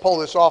you can't pull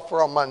this off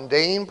for a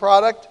mundane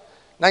product?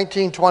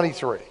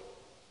 1923. Let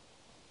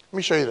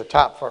me show you the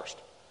top first.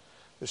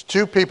 There's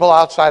two people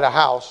outside a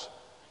house,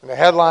 and the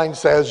headline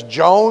says,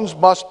 Jones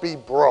must be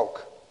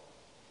broke.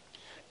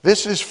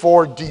 This is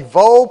for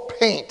DeVoe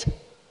Paint.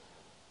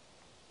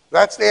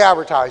 That's the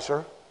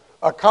advertiser,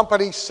 a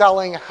company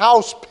selling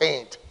house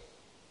paint.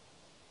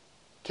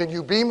 Can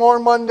you be more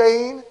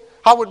mundane?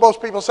 How would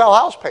most people sell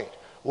house paint?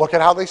 Look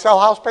at how they sell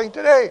house paint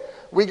today.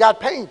 We got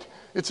paint.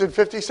 It's in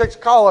 56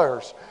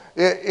 colors.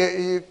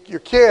 Your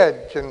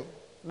kid can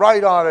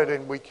write on it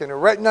and we can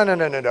erase.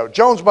 No.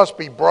 Jones must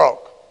be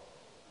broke.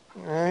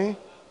 Okay?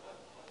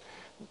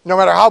 No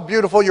matter how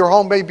beautiful your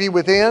home may be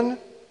within,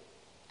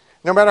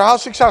 no matter how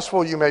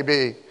successful you may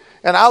be,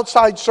 an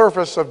outside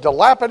surface of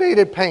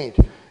dilapidated paint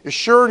is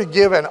sure to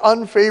give an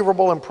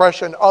unfavorable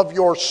impression of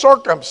your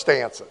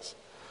circumstances.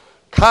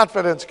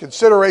 Confidence,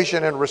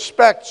 consideration, and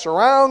respect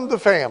surround the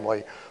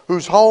family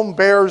whose home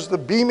bears the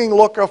beaming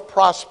look of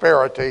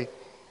prosperity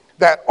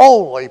that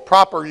only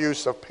proper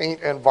use of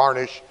paint and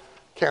varnish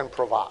can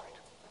provide.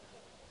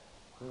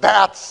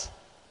 That's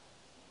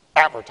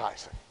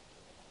advertising.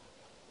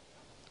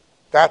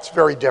 That's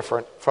very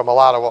different from a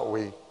lot of what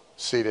we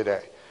see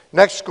today.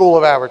 Next school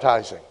of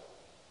advertising.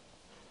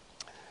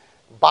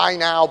 Buy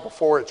now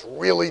before it's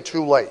really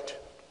too late.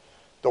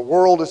 The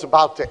world is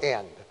about to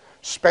end.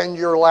 Spend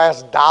your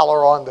last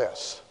dollar on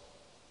this.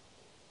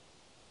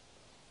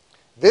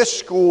 This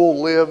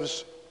school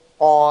lives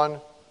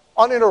on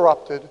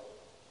uninterrupted,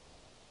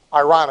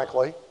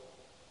 ironically,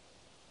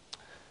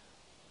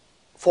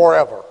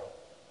 forever.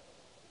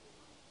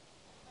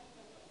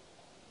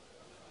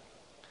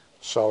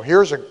 So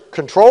here's a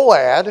control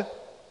ad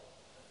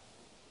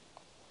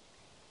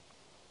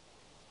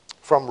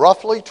from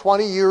roughly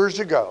 20 years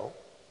ago,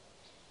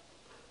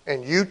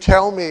 and you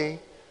tell me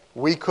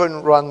we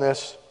couldn't run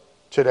this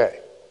today.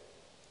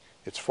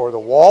 It's for the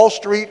Wall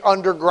Street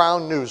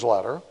Underground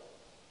newsletter.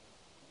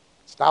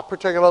 It's not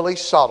particularly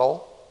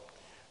subtle.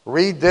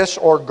 Read this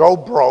or go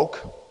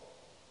broke.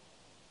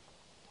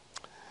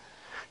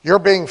 You're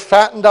being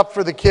fattened up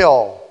for the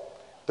kill.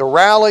 The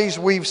rallies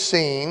we've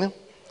seen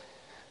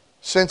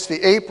since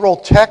the April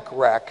tech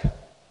wreck.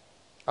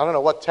 I don't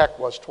know what tech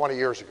was 20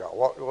 years ago.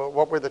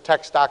 What were the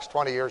tech stocks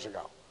 20 years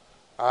ago?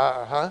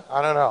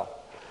 I don't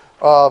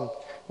know.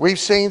 We've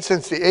seen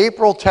since the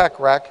April tech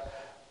wreck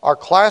are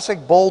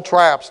classic bull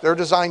traps. They're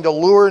designed to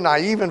lure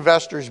naive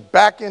investors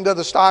back into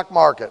the stock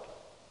market.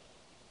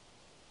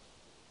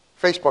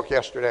 Facebook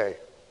yesterday.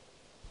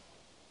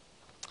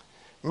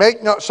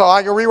 So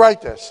I can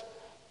rewrite this.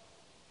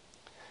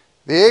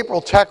 The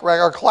April tech wreck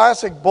are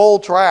classic bull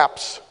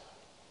traps.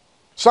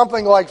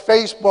 Something like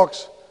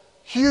Facebook's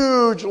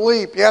huge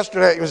leap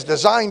yesterday was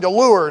designed to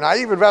lure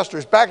naive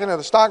investors back into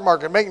the stock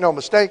market. Make no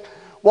mistake,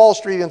 Wall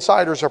Street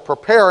insiders are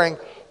preparing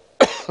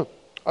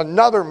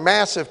another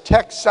massive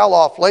tech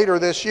sell-off later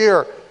this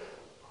year,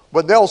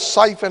 but they'll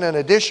siphon an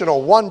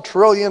additional $1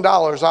 trillion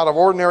out of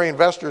ordinary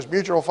investors,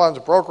 mutual funds,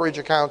 brokerage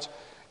accounts,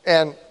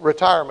 and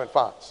retirement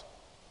funds.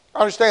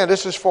 Understand,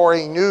 this is for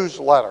a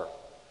newsletter.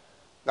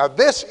 Now,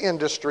 this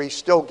industry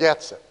still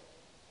gets it.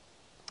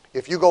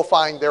 If you go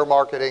find their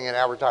marketing and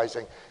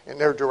advertising in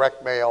their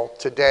direct mail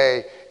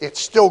today, it's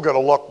still going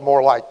to look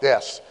more like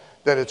this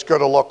than it's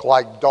going to look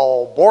like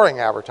dull, boring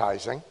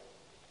advertising.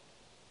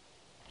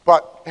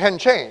 But it hadn't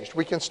changed.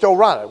 We can still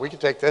run it. We can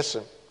take this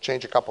and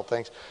change a couple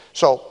things.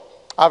 So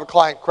I have a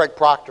client, Craig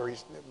Proctor. He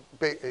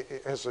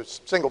has the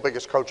single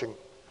biggest coaching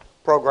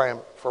program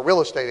for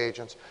real estate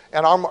agents,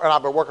 and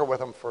I've been working with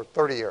him for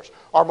 30 years.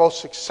 Our most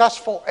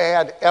successful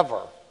ad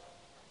ever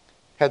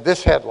had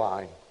this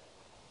headline.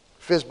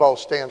 FSBO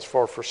stands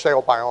for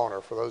sale by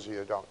owner, for those of you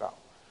who don't know.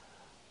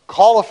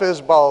 Call a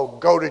FSBO,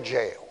 go to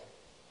jail.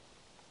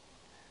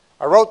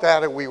 I wrote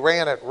that and we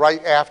ran it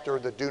right after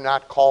the do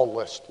not call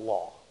list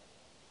law.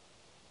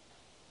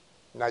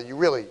 Now you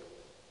really,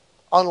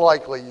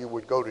 unlikely you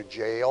would go to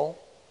jail.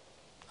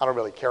 I don't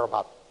really care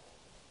about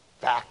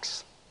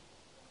facts.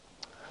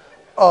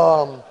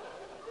 They're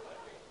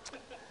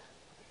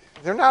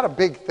not a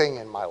big thing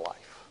in my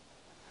life.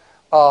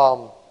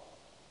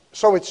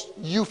 So it's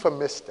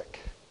euphemistic.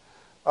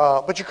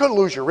 But you could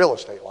lose your real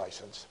estate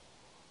license.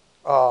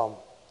 You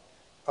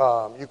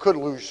could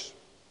lose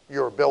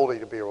your ability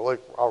to be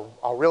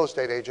a real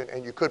estate agent,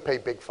 and you could pay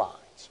big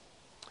fines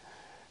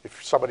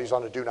if somebody's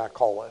on a do not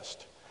call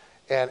list.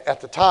 And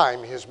at the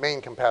time, his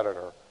main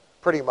competitor,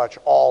 pretty much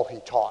all he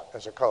taught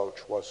as a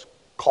coach was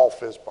call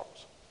FSBOs.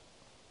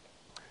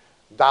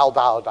 Dial,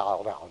 dial,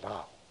 dial, dial,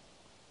 dial.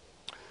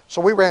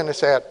 So we ran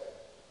this ad,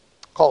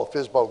 call a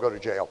FSBO, go to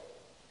jail.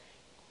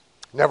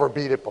 Never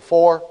beat it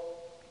before.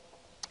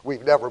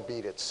 We've never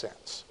beat it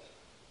since.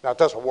 Now, it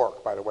doesn't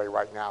work, by the way,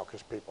 right now,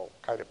 because people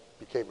kind of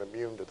became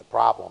immune to the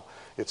problem.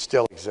 It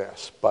still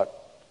exists.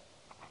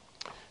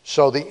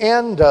 So the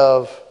end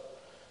of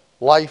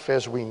life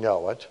as we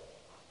know it,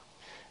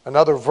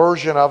 another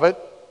version of it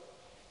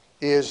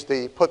is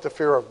the put the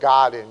fear of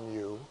God in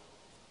you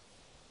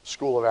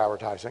school of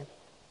advertising.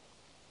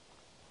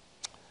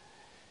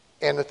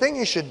 And the thing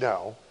you should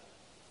know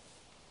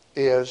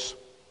is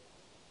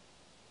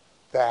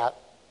that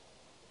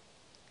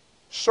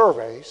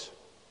surveys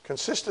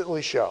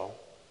consistently show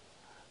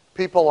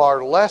people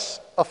are less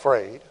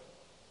afraid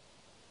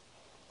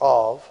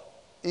of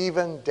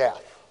even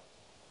death,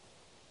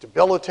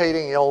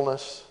 debilitating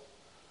illness,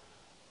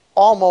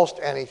 almost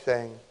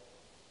anything.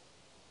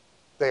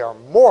 They are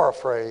more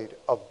afraid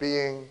of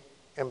being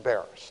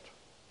embarrassed.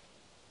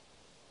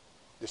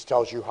 This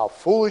tells you how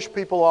foolish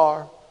people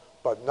are,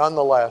 but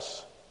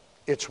nonetheless,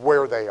 it's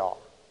where they are.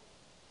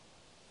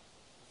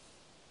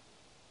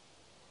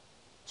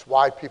 It's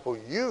why people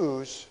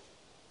use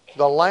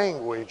the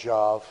language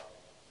of,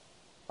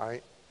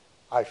 right,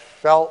 I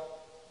felt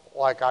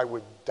like I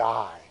would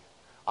die.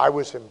 I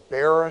was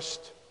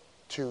embarrassed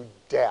to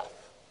death.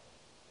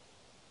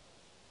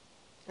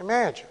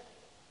 Imagine,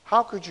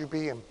 how could you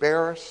be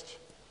embarrassed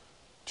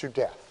to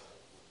death?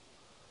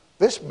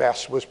 This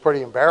mess was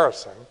pretty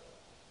embarrassing.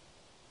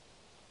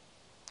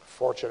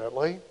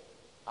 Fortunately,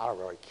 I don't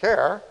really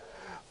care.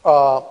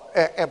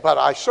 But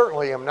I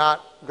certainly am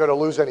not going to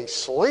lose any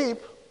sleep.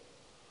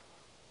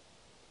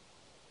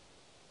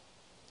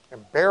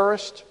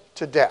 Embarrassed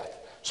to death.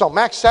 So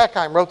Max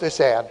Sackheim wrote this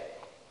ad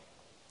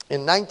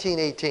in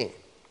 1918.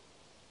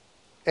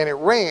 And it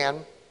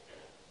ran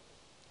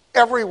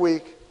every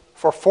week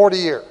for 40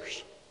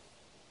 years.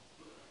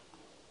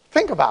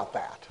 Think about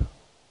that.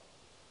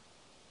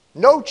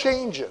 No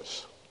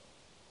changes.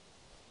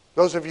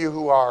 Those of you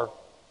who are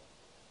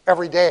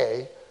every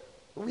day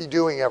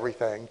redoing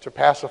everything to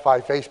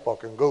pacify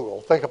Facebook and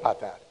Google, think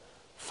about that.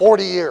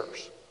 40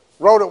 years.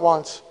 Wrote it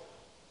once,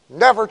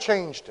 never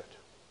changed it.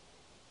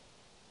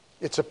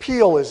 Its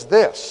appeal is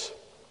this.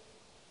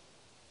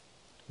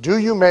 Do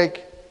you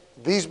make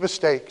these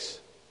mistakes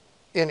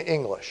in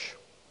English?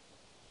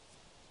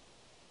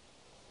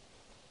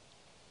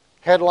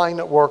 Headline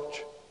that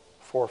worked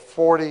for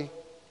 40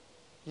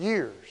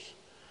 years.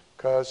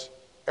 Because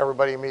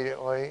everybody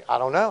immediately, I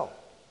don't know.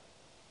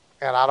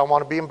 And I don't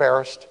want to be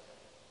embarrassed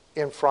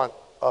in front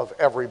of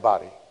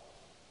everybody.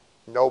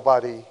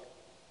 Nobody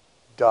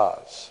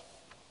does.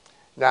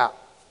 Now,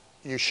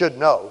 you should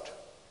note,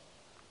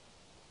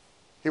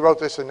 he wrote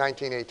this in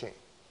 1918.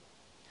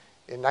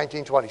 In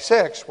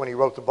 1926, when he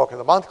wrote the Book of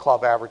the Month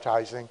Club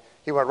advertising,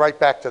 he went right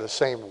back to the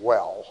same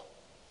well.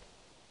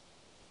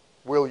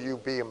 Will you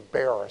be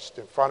embarrassed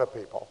in front of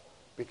people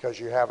because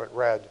you haven't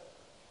read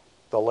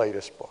the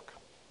latest book?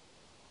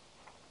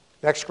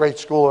 Next great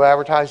school of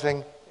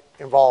advertising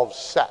involves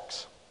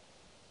sex.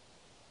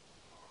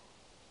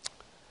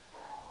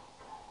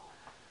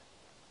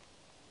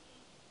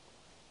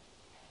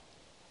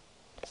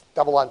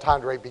 Double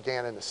entendre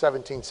began in the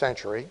 17th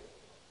century.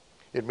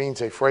 It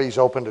means a phrase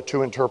open to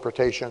two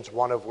interpretations,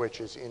 one of which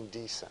is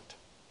indecent.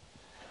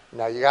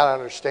 Now you got to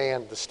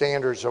understand the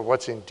standards of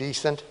what's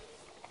indecent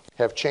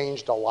have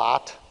changed a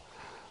lot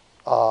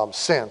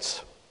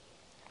since.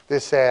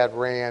 This ad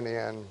ran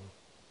in,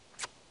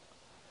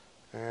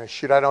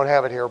 I don't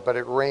have it here, but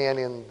it ran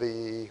in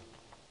the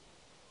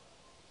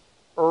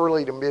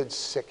early to mid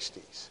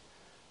 60s.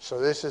 So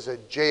this is a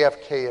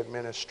JFK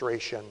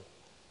administration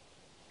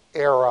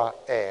era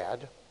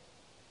ad.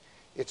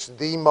 It's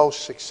the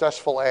most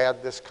successful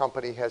ad this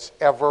company has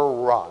ever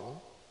run.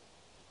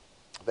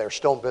 They're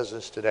still in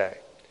business today.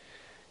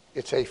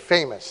 It's a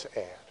famous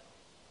ad.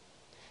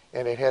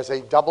 And it has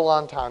a double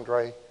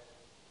entendre,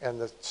 and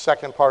the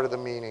second part of the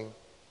meaning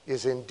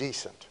is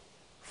indecent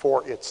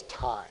for its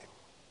time.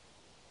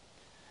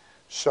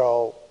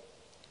 So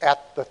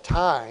at the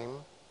time,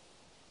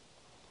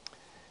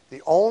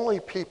 the only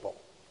people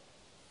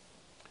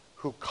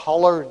who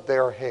colored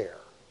their hair,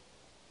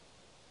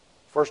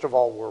 first of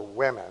all, were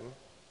women.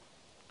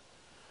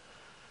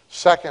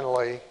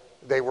 Secondly,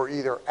 they were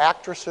either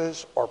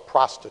actresses or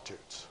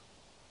prostitutes.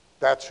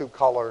 That's who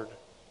colored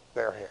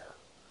their hair.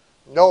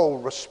 No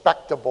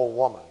respectable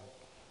woman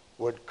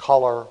would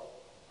color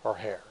her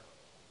hair.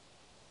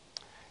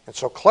 And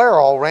so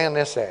Clairol ran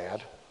this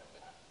ad.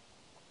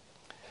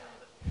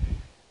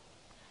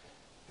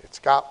 It's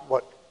got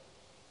what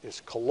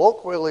is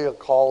colloquially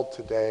called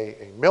today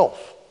a MILF.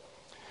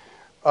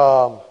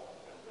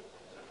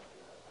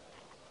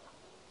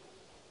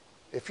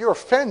 If you're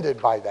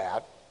offended by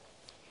that,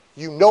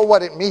 you know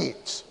what it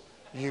means.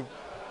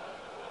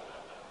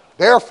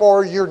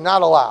 Therefore, you're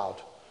not allowed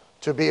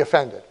to be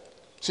offended.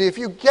 See, if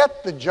you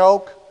get the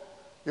joke,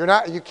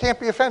 you can't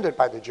be offended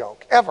by the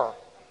joke, ever,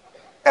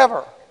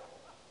 ever.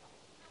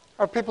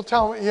 Or people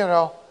tell me,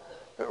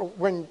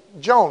 when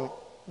Joan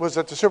was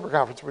at the super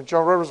conference, when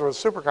Joan Rivers was at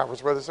the super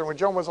conference with us, and when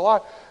Joan was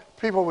alive,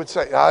 people would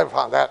say, I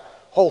found that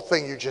whole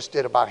thing you just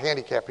did about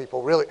handicapped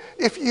people really.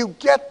 If you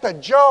get the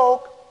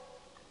joke,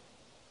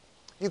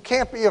 you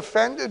can't be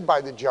offended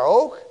by the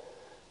joke.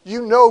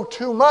 You know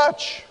too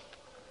much.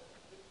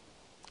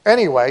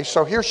 Anyway,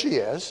 so here she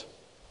is,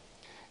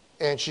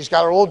 and she's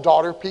got her little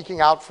daughter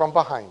peeking out from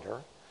behind her,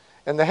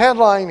 and the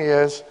headline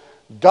is,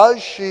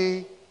 Does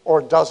She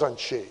or Doesn't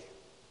She?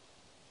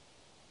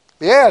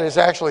 The ad is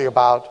actually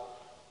about,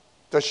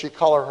 does she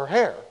color her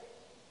hair?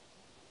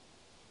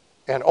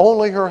 And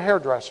only her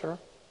hairdresser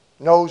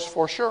knows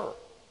for sure.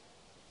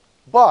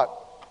 But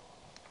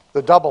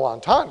the double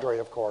entendre,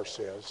 of course,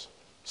 is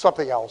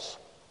something else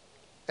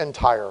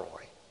entirely.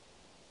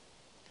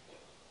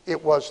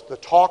 It was the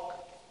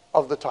talk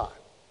of the time.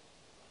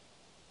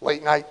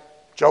 Late night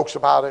jokes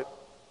about it.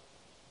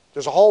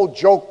 There's a whole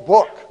joke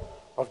book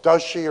of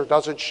does she or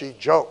doesn't she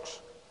jokes.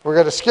 We're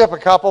going to skip a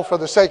couple for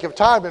the sake of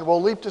time, and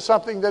we'll leap to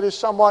something that is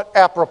somewhat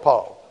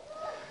apropos.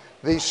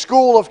 The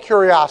School of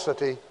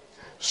Curiosity,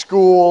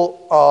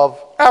 School of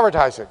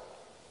Advertising.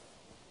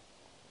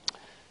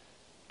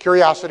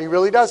 Curiosity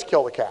really does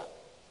kill the cat.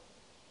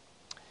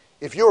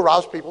 If you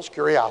arouse people's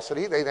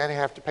curiosity, they then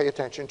have to pay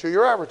attention to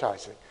your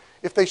advertising.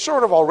 If they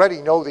sort of already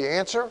know the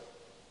answer,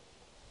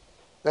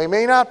 they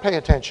may not pay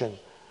attention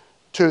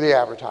to the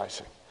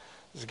advertising.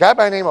 There's a guy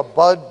by the name of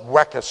Bud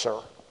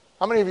Weckeser.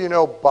 How many of you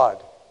know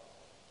Bud?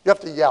 You have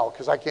to yell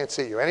because I can't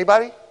see you.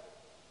 Anybody?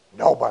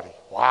 Nobody.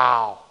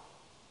 Wow.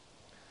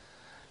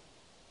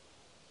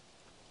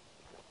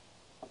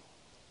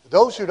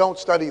 Those who don't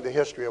study the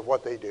history of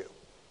what they do,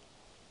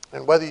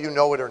 and whether you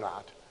know it or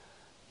not,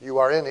 you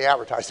are in the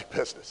advertising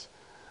business.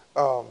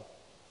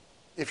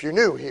 If you're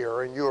new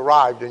here and you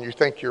arrived and you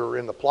think you're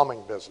in the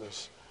plumbing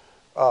business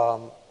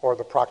or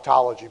the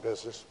proctology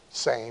business,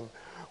 same,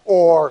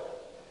 or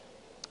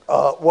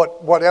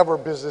whatever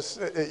business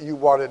you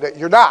wanted,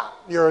 you're not.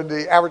 You're in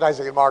the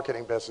advertising and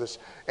marketing business,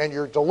 and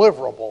your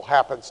deliverable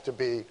happens to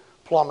be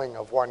plumbing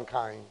of one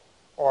kind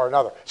or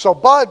another. So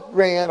Bud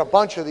ran a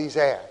bunch of these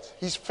ads.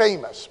 He's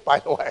famous, by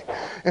the way.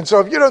 And so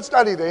if you don't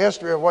study the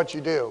history of what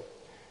you do,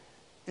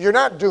 you're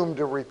not doomed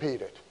to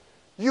repeat it.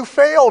 You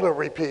fail to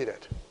repeat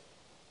it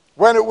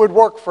when it would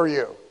work for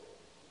you.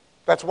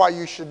 That's why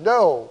you should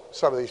know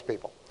some of these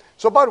people.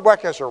 So Bud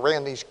Weckeser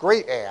ran these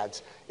great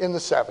ads in the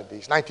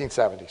 70s,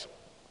 1970s,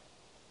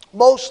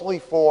 mostly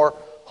for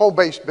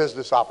home-based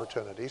business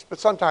opportunities, but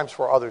sometimes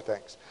for other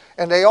things.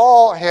 And they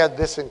all had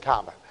this in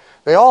common.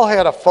 They all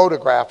had a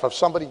photograph of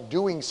somebody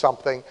doing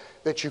something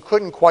that you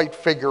couldn't quite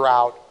figure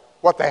out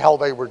what the hell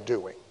they were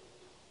doing,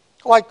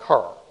 like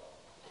her.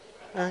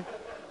 Okay?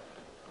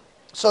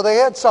 So they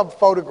had some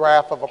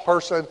photograph of a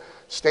person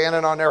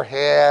standing on their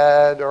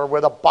head or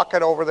with a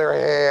bucket over their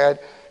head.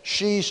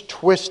 She's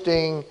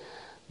twisting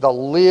the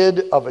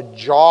lid of a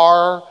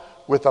jar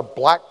with a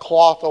black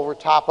cloth over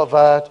top of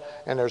it,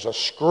 and there's a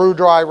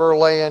screwdriver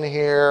laying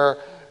here.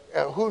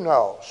 Who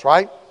knows,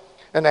 right?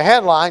 And the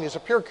headline is a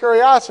pure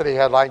curiosity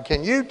headline.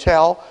 Can you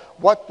tell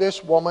what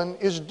this woman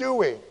is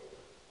doing?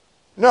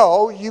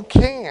 No, you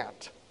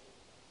can't.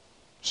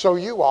 So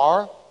you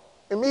are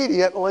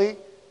immediately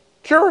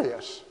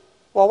curious.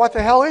 Well, what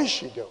the hell is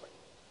she doing?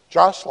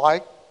 Just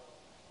like,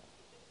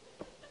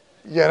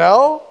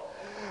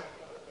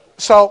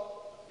 So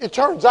it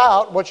turns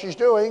out what she's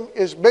doing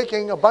is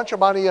making a bunch of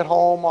money at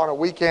home on a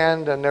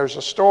weekend, and there's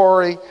a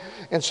story.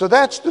 And so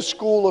that's the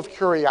school of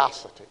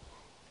curiosity.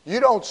 You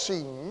don't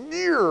see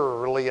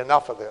nearly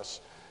enough of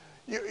this.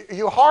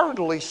 You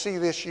hardly see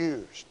this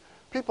used.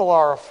 People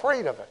are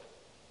afraid of it.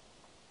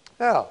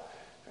 Now,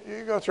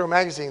 you go through a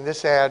magazine,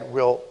 this ad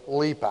will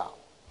leap out.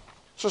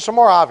 So some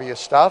more obvious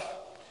stuff.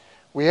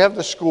 We have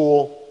the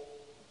school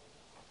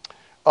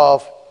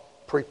of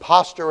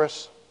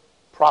preposterous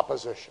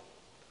proposition.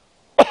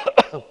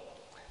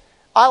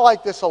 I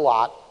like this a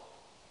lot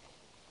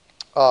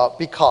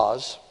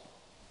because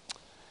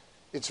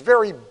it's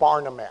very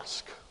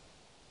Barnum-esque.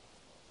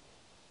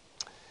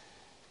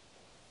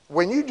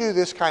 When you do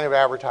this kind of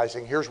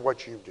advertising, here's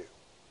what you do.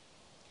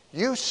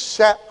 You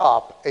set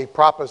up a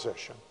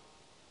proposition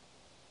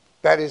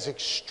that is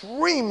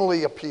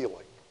extremely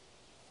appealing,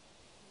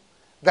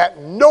 that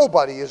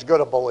nobody is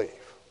going to believe.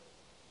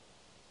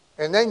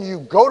 And then you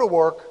go to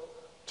work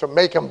to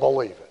make them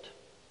believe it.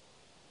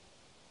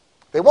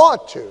 They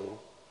want to,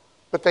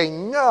 but they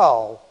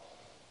know.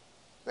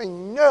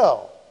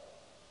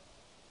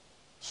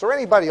 So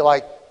anybody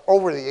like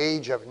over the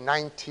age of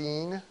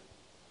 19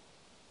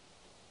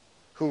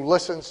 who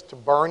listens to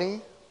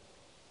Bernie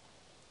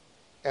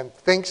and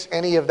thinks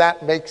any of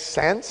that makes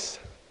sense,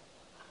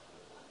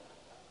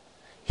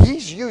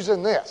 he's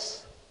using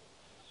this.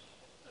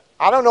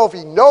 I don't know if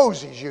he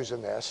knows he's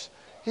using this.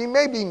 He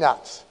may be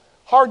nuts.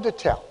 Hard to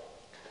tell.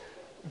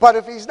 But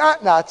if he's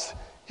not nuts,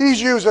 he's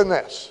using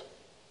this.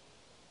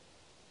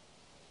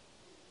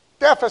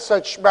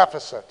 Deficit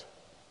schmeficit.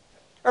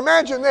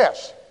 Imagine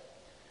this.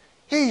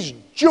 He's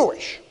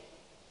Jewish.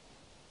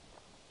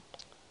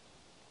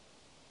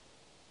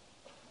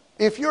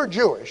 If you're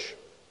Jewish,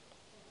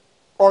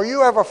 or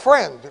you have a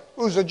friend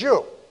who's a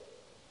Jew,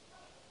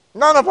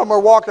 none of them are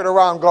walking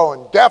around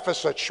going,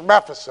 deficit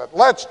schmeficit,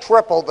 let's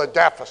triple the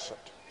deficit.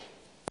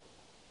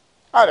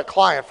 I had a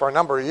client for a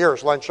number of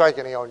years, Len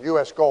Scheiken, he owned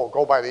U.S. Gold,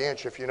 Go by the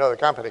Inch if you know the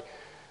company.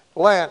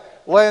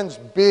 Len's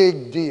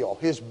big deal,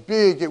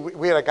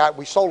 we had a guy,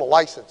 we sold a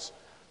license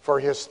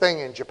for his thing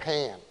in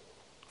Japan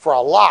for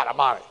a lot of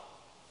money,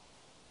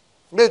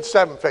 mid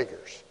 7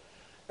 figures.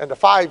 And the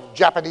 5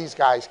 Japanese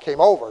guys came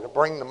over to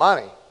bring the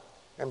money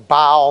and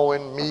bow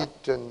and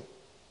meet and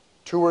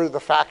tour the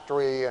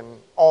factory and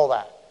all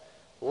that.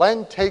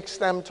 Len takes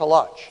them to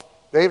lunch.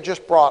 They've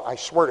just brought, I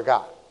swear to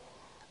God,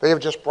 they have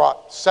just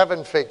brought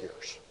 7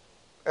 figures.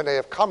 And they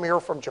have come here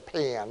from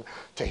Japan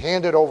to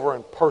hand it over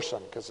in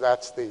person because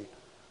that's the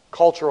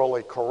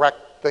culturally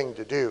correct thing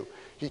to do.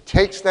 He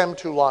takes them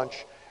to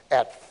lunch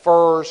at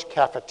Furr's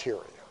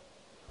Cafeteria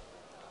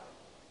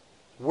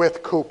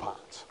with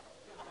coupons.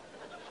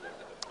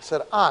 I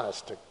said,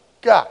 honest to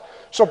God.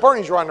 So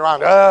Bernie's running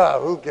around,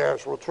 who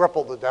cares? We'll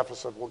triple the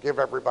deficit. We'll give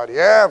everybody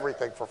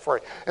everything for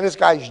free. And this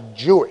guy's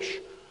Jewish.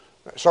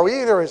 So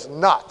he either is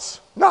nuts,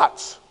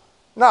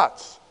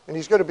 and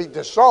he's going to be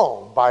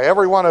disowned by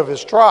every one of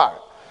his tribe.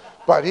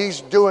 But he's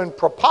doing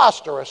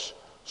preposterous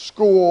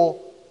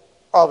school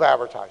of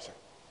advertising.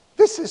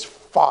 This is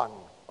fun.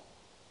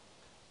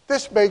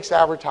 This makes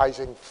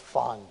advertising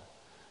fun.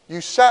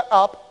 You set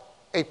up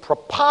a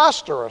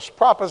preposterous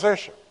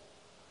proposition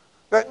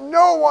that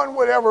no one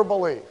would ever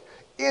believe.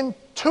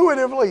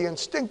 Intuitively,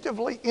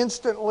 instinctively,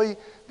 instantly,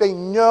 they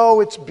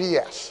know it's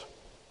BS.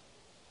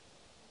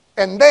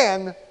 And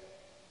then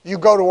you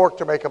go to work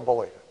to make them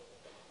believe it.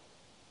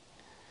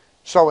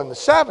 So in the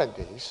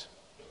 70s,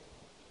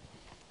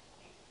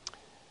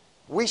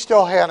 we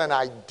still had an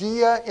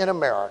idea in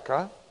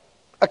America,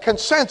 a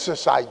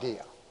consensus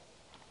idea,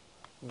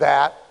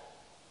 that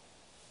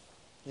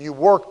you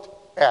worked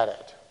at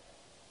it.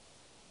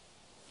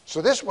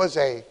 So this was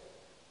a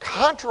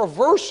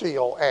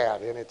controversial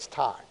ad in its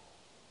time.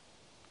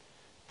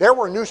 There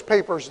were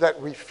newspapers that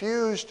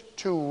refused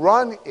to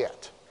run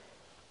it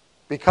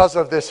because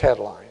of this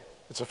headline.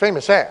 It's a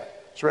famous ad.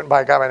 It's written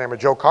by a guy by the name of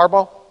Joe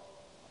Carbo.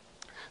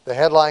 The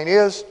headline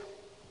is,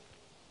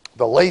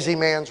 "The Lazy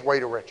Man's Way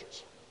to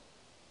Riches."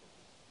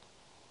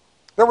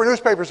 There were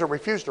newspapers that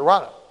refused to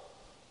run it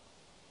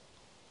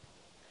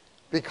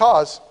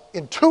because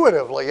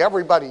intuitively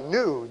everybody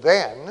knew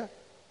then,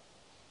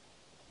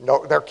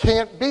 no, there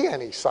can't be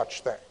any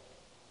such thing.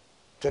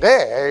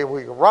 Today,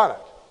 we can run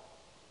it.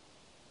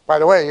 By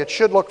the way, it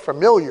should look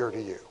familiar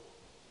to you.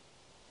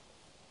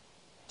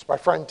 It's my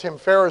friend Tim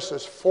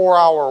Ferriss's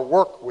 4-hour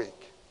work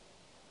week.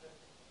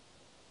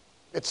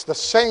 It's the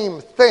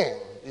same thing,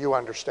 you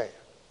understand.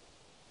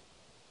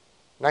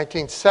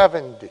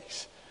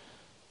 1970s.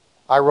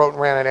 I wrote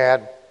and ran an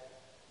ad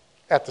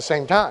at the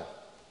same time.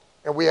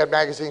 And we had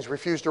magazines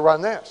refuse to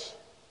run this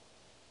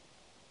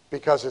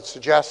because it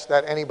suggests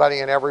that anybody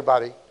and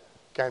everybody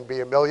can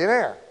be a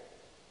millionaire.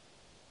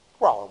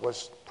 Well, it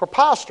was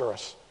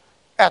preposterous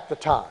at the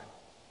time.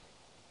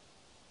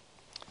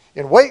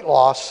 In weight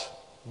loss,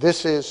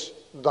 this is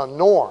the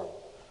norm.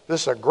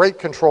 This is a great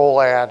control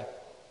ad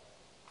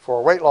for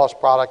a weight loss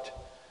product.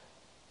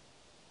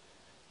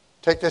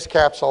 Take this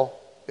capsule.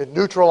 It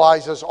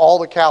neutralizes all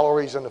the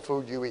calories in the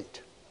food you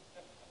eat.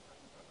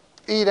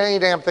 Eat any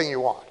damn thing you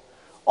want.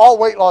 All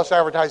weight loss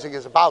advertising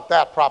is about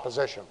that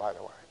proposition, by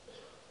the way.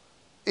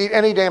 Eat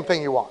any damn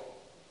thing you want.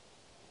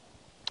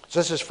 So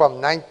this is from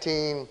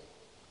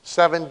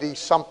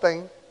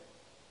 1970-something.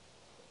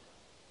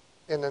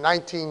 In the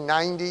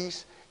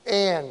 1990s,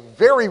 and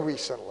very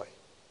recently,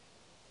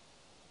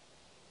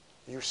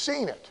 you've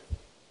seen it.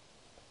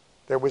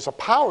 There was a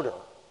powder.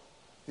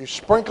 You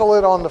sprinkle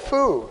it on the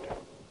food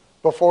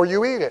before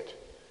you eat it,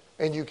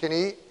 and you can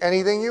eat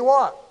anything you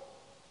want.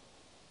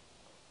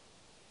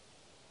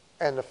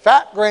 And the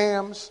fat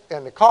grams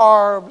and the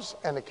carbs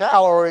and the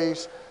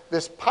calories,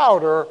 this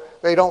powder,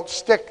 they don't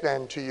stick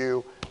then to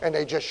you, and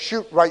they just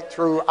shoot right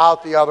through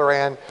out the other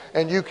end,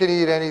 and you can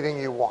eat anything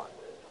you want.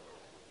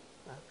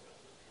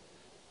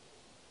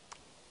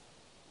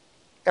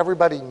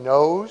 Everybody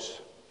knows.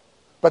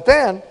 But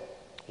then,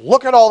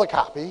 look at all the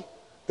copy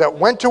that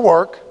went to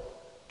work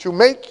to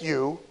make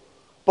you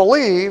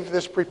believe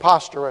this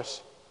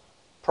preposterous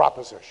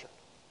proposition.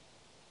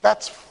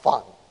 That's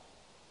fun.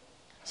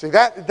 See,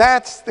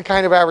 that's the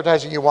kind of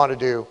advertising you want to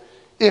do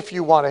if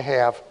you want to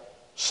have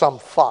some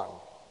fun.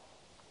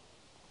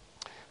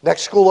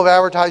 Next school of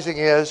advertising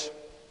is,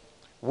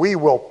 we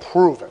will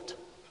prove it.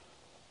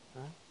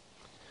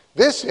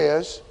 This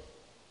is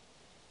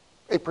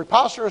a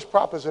preposterous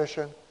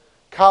proposition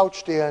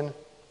couched in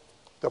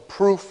the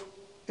proof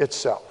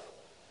itself.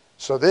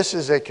 So this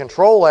is a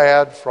control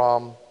ad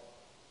from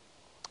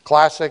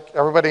classic,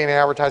 everybody in the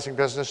advertising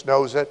business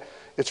knows it.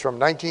 It's from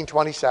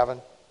 1927.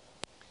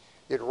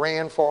 It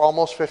ran for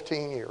almost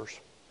 15 years.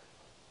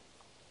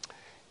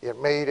 It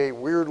made a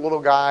weird little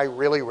guy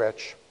really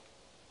rich.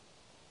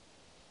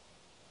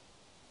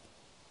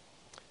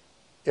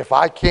 If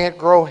I can't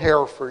grow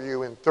hair for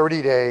you in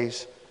 30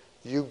 days,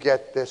 you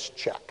get this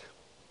check.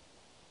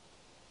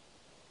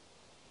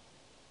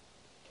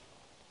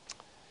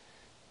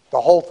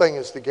 The whole thing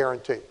is the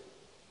guarantee.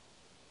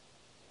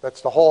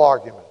 That's the whole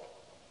argument.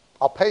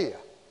 I'll pay you.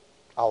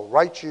 I'll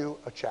write you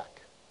a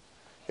check.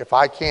 If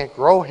I can't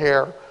grow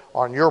hair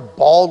on your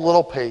bald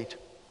little pate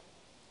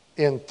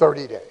in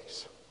 30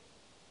 days.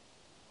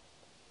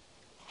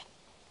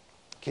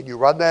 Can you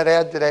run that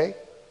ad today?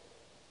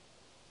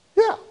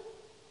 Yeah,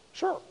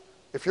 sure.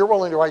 If you're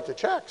willing to write the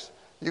checks,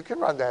 you can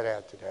run that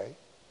ad today.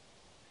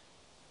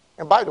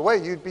 And by the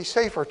way, you'd be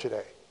safer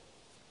today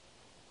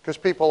because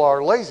people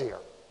are lazier.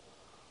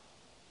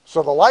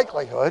 So the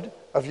likelihood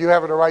of you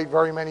having to write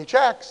very many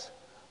checks,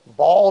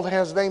 bald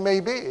as they may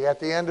be at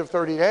the end of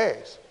 30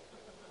 days,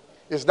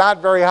 is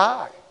not very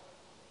high.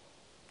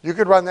 You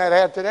could run that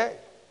ad today.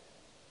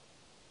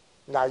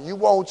 Now, you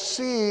won't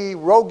see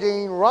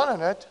Rogaine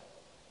running it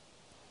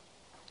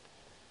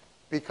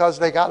because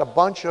they got a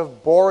bunch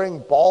of boring,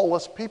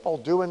 ballless people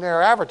doing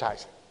their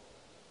advertising.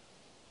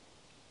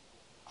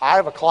 I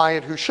have a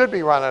client who should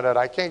be running it.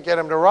 I can't get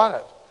him to run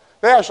it.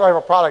 They actually have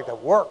a product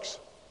that works.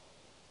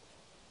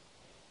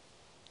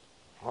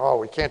 Oh,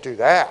 we can't do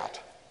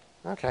that.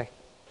 Okay.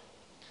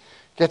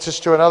 Gets us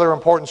to another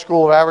important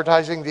school of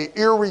advertising, the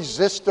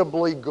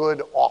irresistibly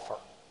good offer.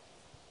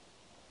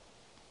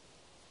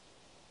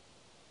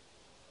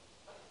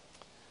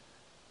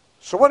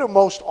 So what do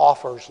most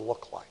offers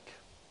look like?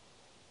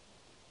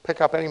 Pick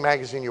up any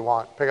magazine you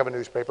want, pick up a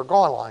newspaper, go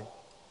online.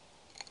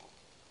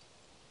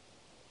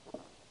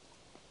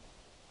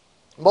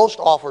 Most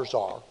offers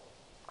are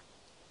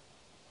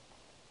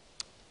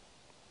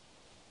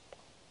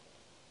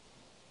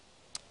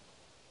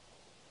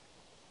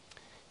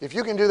if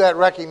you can do that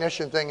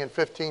recognition thing in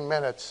 15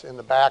 minutes in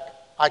the back,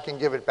 I can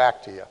give it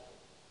back to you.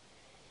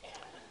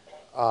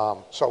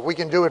 So we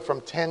can do it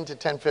from 10 to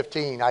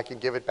 10:15, I can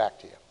give it back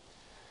to you.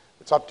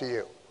 It's up to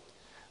you.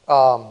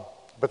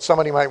 But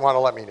somebody might want to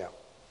let me know.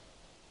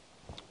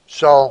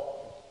 So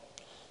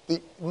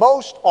the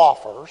most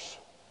offers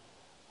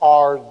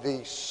are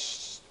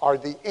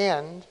the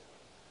end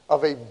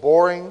of a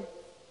boring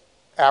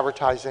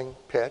advertising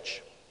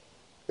pitch.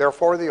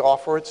 Therefore, the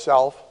offer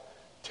itself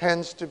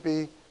tends to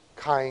be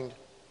kind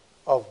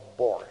of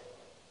boring.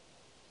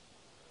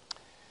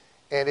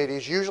 And it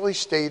is usually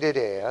stated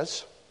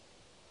as,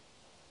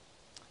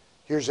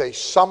 here's a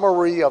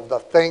summary of the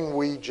thing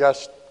we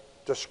just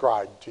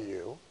described to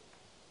you,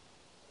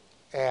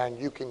 and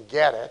you can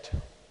get it,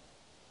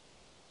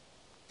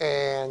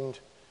 and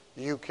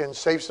you can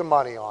save some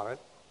money on it.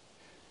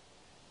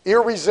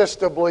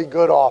 Irresistibly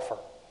good offer.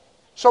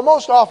 So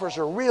most offers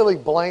are really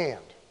bland.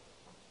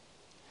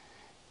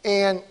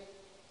 And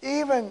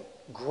even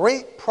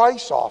great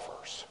price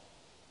offers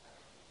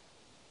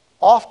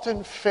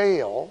often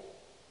fail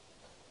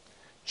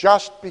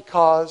just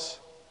because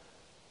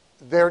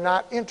they're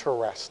not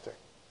interesting.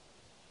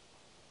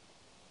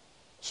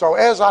 So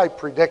as I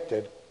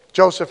predicted,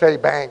 Joseph A.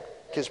 Bank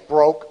is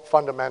broke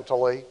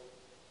fundamentally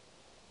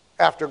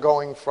after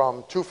going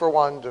from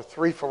 2-for-1 to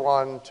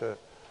 3-for-1 to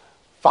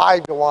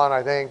 5-to-1,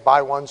 I think,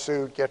 buy one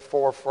suit, get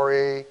 4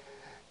 free.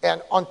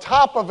 And on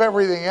top of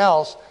everything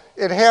else,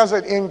 it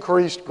hasn't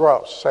increased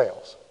gross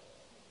sales.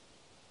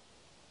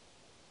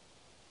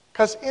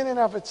 Because in and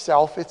of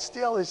itself, it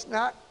still is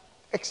not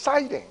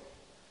exciting.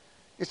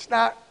 It's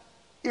not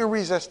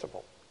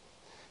irresistible.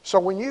 So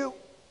when you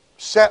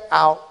set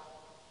out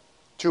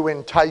to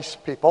entice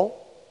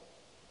people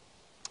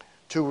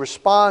to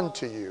respond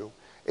to you,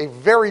 a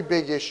very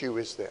big issue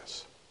is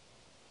this,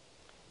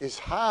 is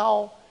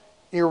how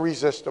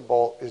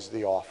irresistible is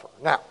the offer.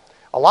 Now,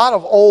 a lot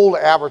of old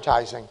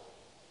advertising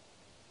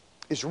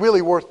is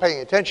really worth paying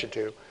attention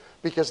to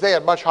because they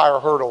had much higher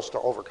hurdles to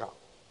overcome.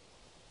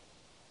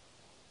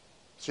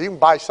 So you can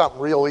buy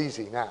something real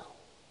easy now.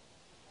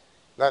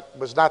 That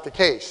was not the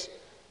case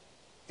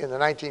in the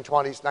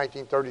 1920s,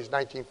 1930s,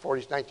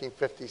 1940s,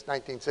 1950s,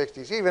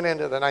 1960s, even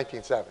into the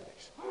 1970s.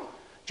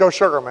 Joe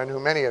Sugarman,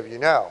 who many of you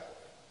know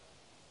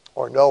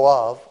or know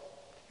of,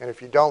 and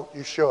if you don't,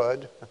 you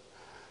should.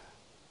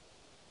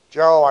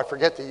 Joe, I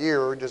forget the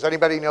year. Does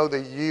anybody know the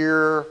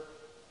year?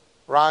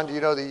 Ron, do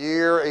you know the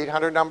year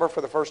 800 number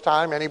for the first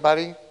time?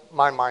 Anybody?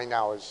 My mind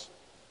now is,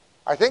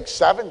 I think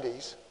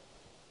 70s.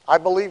 I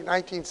believe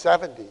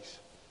 1970s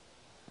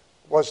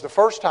was the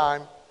first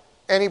time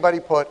anybody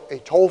put a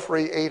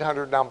toll-free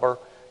 800 number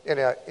in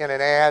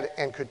an ad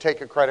and could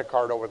take a credit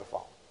card over the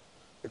phone.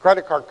 The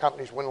credit card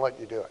companies wouldn't let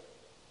you do it.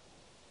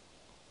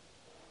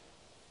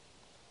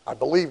 I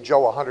believe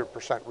Joe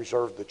 100%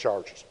 reserved the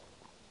charges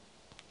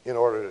in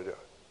order to do it.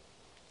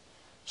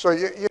 So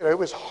you know, it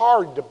was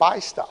hard to buy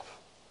stuff.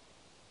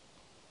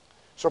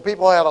 So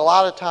people had a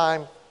lot of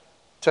time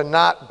to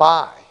not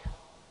buy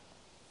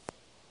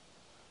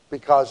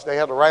because they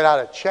had to write out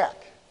a check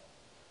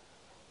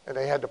and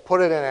they had to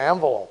put it in an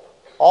envelope.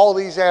 All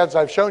these ads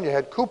I've shown you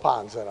had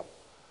coupons in them.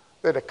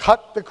 They had to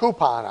cut the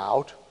coupon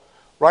out,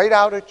 write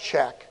out a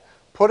check,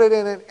 put it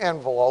in an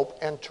envelope,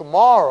 and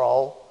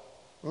tomorrow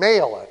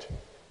mail it.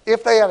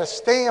 If they had a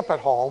stamp at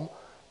home,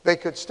 they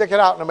could stick it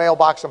out in the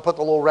mailbox and put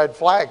the little red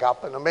flag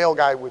up, and the mail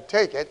guy would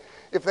take it.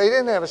 If they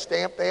didn't have a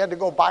stamp, they had to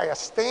go buy a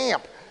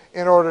stamp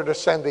in order to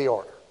send the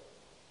order.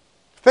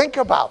 Think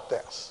about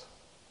this.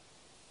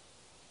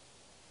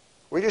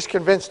 We just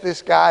convinced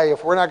this guy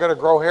if we're not going to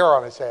grow hair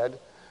on his head,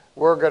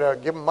 we're going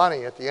to give him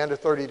money at the end of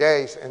 30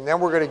 days, and then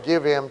we're going to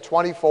give him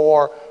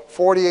 24,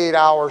 48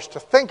 hours to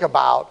think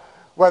about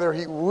whether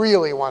he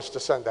really wants to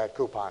send that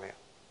coupon in.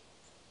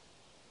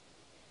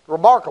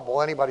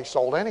 Remarkable anybody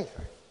sold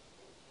anything.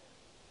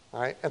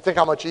 All right? And think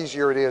how much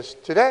easier it is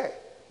today.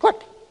 Click.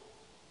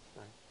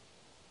 Right?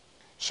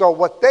 So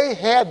what they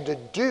had to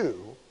do,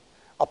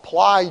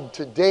 applied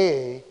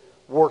today,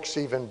 works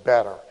even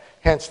better.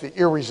 Hence the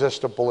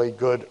irresistibly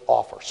good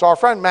offer. So our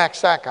friend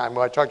Max Sackheim,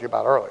 who I talked to you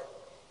about earlier,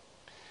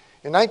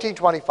 in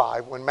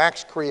 1925, when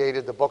Max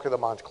created the Book of the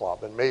Month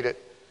Club and made it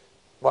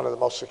one of the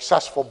most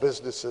successful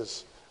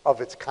businesses of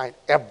its kind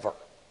ever,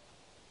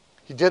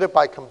 he did it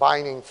by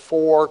combining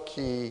 4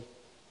 key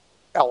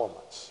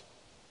elements.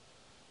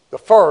 The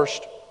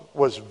first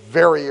was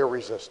very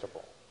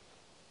irresistible.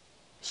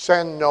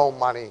 Send no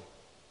money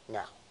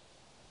now.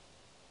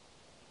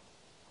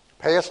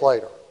 Pay us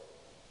later.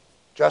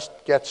 Just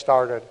get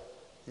started.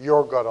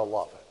 You're going to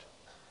love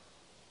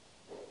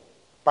it.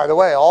 By the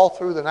way, all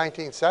through the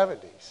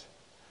 1970s,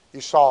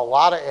 you saw a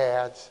lot of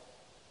ads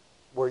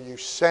where you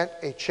sent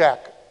a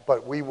check,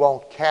 but we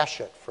won't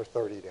cash it for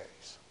 30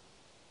 days.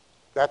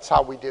 That's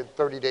how we did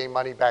 30-day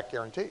money-back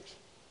guarantees.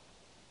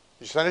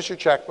 You send us your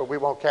check, but we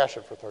won't cash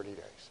it for 30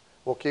 days.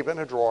 We'll keep it in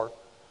a drawer,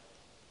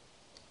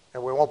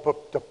 and we won't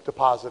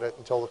deposit it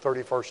until the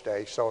 31st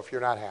day, so if you're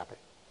not happy.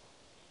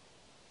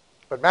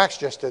 But Max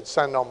just did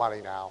send no money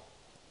now.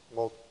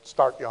 We'll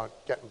start you on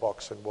getting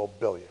books, and we'll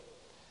bill you.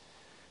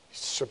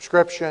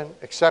 Subscription,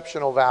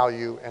 exceptional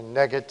value, and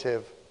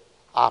negative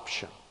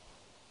option.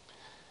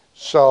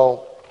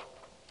 So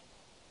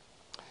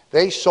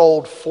they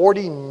sold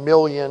 40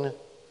 million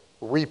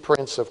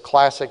reprints of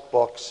classic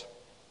books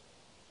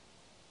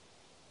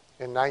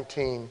in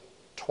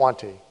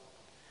 1920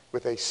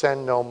 with a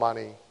send no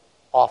money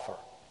offer.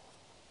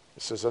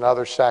 This is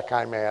another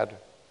Sackheim ad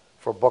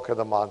for Book of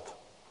the Month.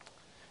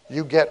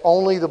 You get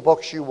only the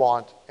books you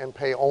want and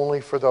pay only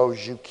for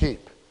those you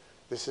keep.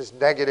 This is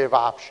negative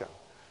option.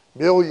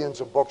 Millions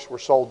of books were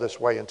sold this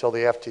way until the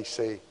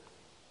FTC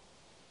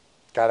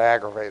got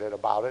aggravated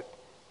about it.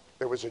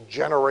 There was a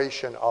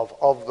generation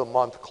of the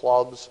month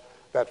clubs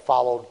that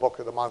followed Book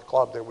of the Month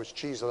Club. There was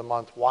Cheese of the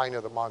Month, Wine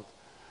of the Month.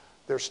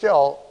 There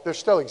still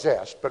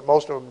exist, but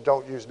most of them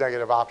don't use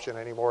negative option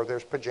anymore.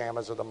 There's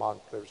Pajamas of the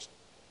Month. There's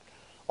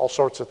all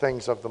sorts of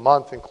things of the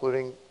month,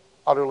 including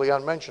utterly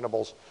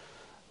unmentionables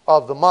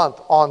of the month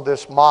on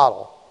this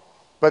model.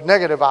 But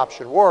negative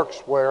option works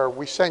where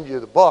we send you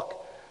the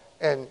book,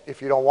 and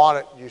if you don't want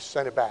it, you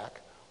send it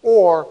back.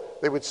 Or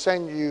they would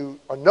send you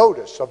a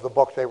notice of the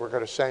book they were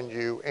going to send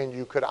you, and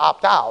you could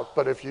opt out.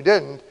 But if you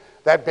didn't,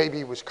 that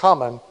baby was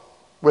coming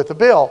with a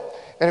bill.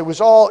 And it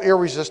was all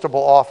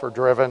irresistible offer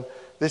driven.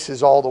 This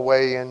is all the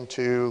way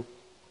into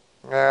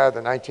the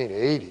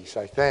 1980s,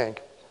 I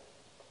think.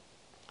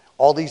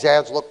 All these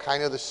ads look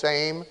kind of the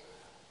same.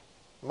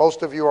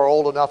 Most of you are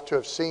old enough to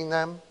have seen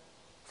them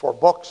for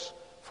books,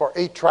 for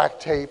 8-track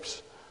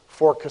tapes,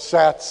 for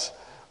cassettes.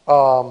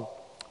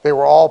 They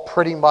were all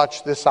pretty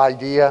much this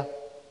idea.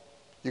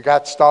 You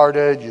got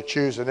started, you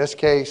choose, in this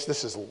case,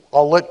 this is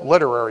a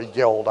literary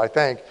guild, I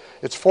think.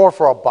 It's 4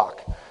 for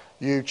 $1.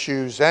 You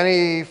choose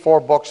any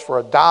 4 books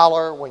for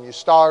 $1 when you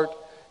start,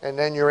 and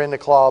then you're in the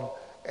club,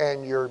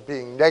 and you're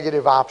being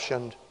negative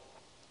optioned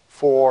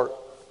for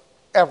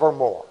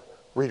evermore.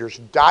 Reader's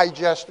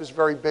Digest was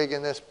very big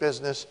in this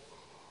business,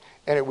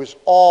 and it was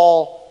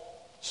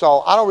all,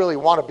 so I don't really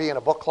want to be in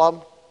a book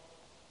club.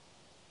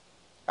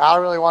 I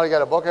don't really want to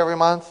get a book every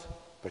month,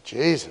 but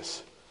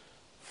Jesus,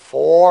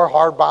 4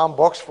 hardbound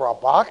books for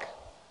 $1?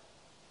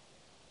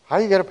 How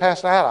are you going to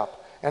pass that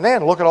up? And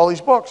then look at all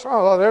these books.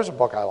 Oh, there's a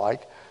book I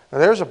like.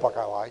 And there's a book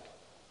I like.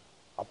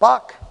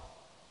 $1.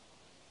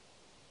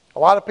 A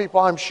lot of people,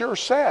 I'm sure,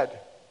 said,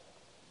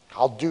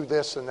 I'll do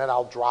this and then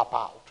I'll drop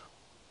out.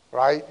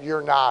 Right?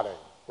 You're nodding,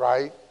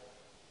 right?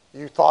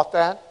 You thought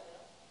that?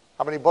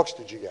 How many books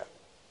did you get?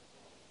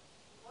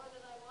 More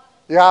than I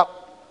wanted.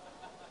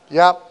 Yep.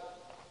 Yep.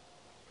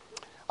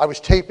 I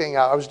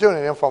was doing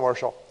an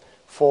infomercial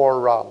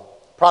for a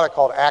product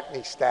called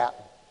Acne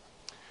Statin,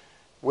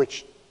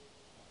 which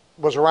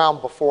was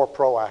around before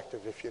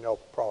Proactive, if you know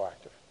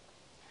Proactive.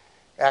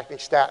 Acne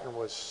Statin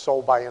was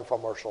sold by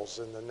infomercials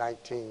in the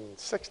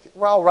 1960s.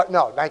 Well,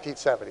 no,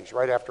 1970s,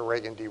 right after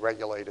Reagan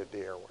deregulated the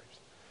airwaves,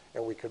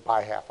 and we could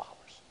buy half hours.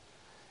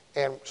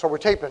 And so we're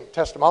taping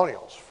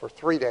testimonials for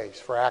 3 days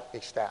for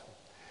Acne Statin.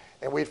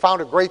 And we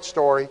found a great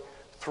story,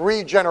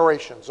 3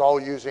 generations all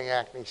using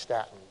Acne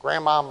Statin,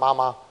 grandma,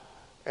 mama,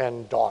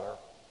 and daughter,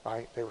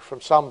 right? They were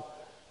from some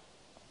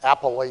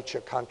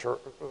Appalachia country,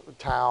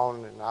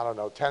 town in, I don't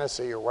know,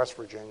 Tennessee or West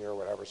Virginia or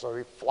whatever. So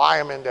we fly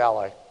them into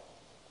LA.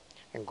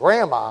 And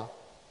grandma,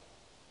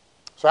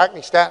 so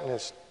Acne Statin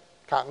is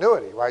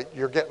continuity, right?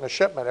 You're getting a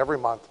shipment every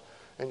month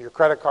and your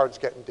credit card's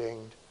getting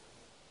dinged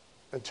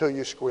until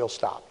you squeal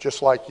stop,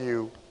 just like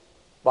you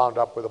wound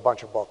up with a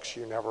bunch of books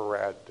you never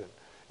read. And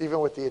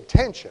even with the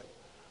intention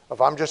of,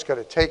 I'm just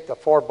going to take the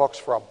 4 books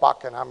for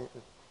 $1 and I'm...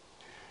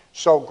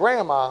 So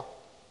grandma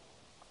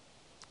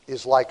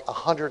is like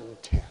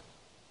 110.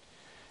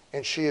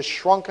 And she is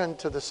shrunken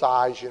to the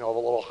size, of a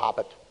little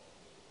hobbit.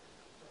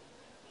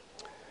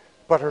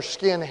 But her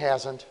skin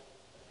hasn't.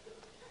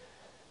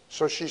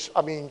 So she's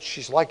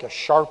like a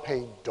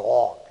Shar-Pei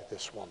dog,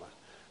 this woman.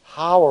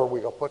 How are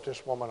we going to put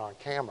this woman on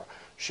camera?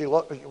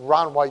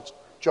 Ron White's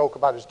joke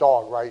about his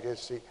dog, right,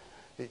 is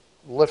he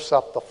lifts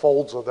up the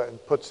folds of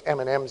and puts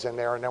M&Ms in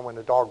there, and then when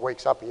the dog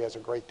wakes up, he has a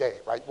great day,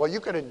 right? Well,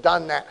 you could have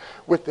done that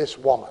with this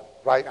woman,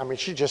 right? I mean,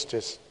 she just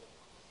is.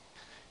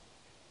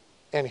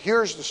 And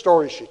here's the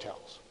story she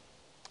tells.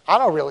 I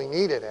don't really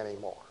need it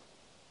anymore.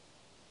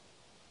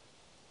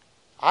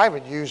 I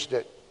haven't used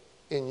it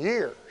in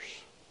years.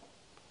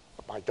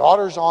 But my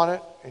daughter's on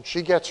it, and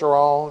she gets her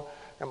own,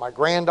 and my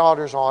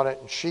granddaughter's on it,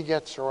 and she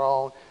gets her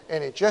own,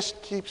 and it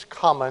just keeps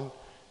coming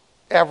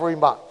every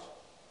month.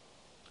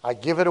 I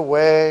give it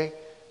away.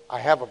 I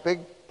have a big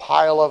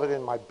pile of it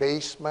in my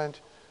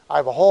basement. I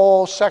have a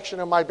whole section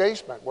in my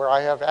basement where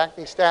I have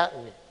Acne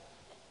Statin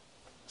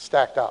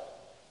stacked up.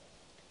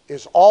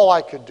 Is all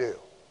I could do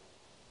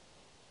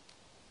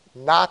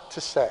not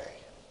to say,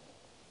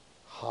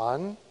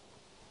 hun,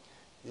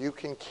 you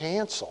can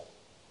cancel.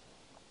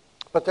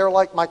 But they're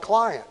like my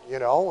client,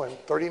 and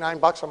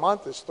 $39 a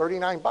month is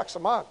 $39 a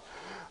month.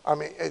 I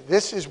mean,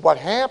 this is what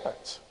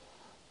happens,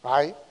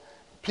 right?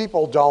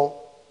 People don't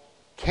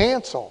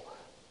cancel.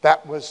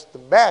 That was the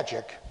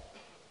magic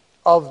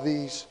of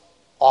these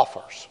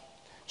offers.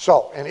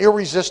 So, an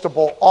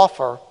irresistible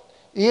offer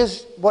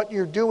is what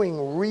you're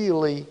doing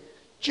really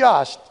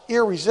just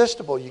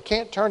irresistible. You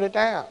can't turn it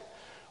down.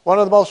 One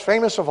of the most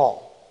famous of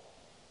all.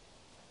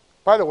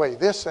 By the way,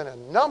 this and a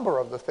number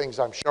of the things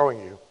I'm showing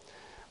you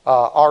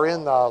are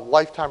in the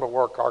Lifetime of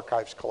Work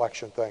Archives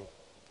collection thing.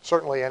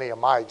 Certainly any of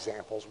my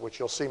examples, which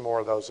you'll see more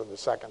of those in the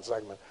second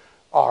segment,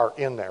 are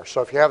in there.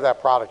 So if you have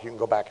that product, you can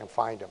go back and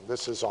find them.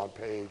 This is on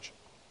page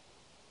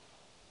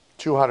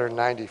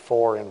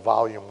 294 in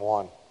volume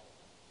 1.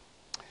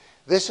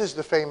 This is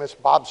the famous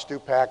Bob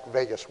Stupak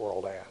Vegas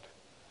World ad.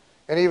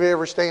 Any of you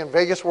ever stay in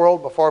Vegas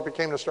World before it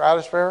became the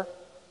Stratosphere?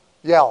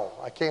 Yell,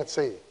 I can't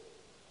see.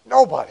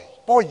 Nobody.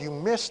 Boy, you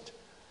missed.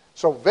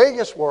 So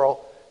Vegas World,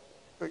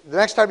 the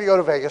next time you go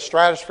to Vegas,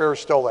 Stratosphere is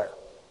still there.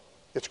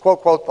 It's,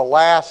 quote, quote, the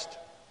last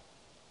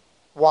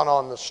one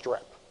on the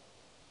strip.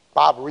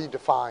 Bob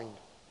redefined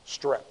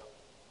strip.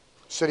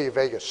 City of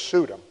Vegas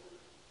sued him.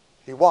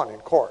 He won in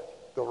court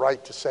the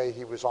right to say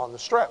he was on the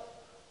strip.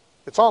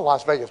 It's on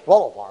Las Vegas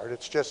Boulevard.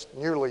 It's just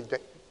nearly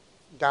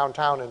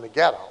downtown in the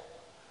ghetto.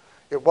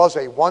 It was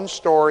a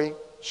 1-story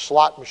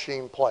slot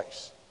machine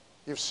place.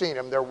 You've seen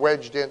them. They're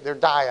wedged in. They're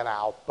dying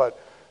out, but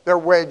they're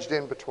wedged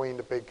in between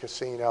the big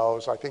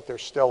casinos. I think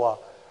there's still a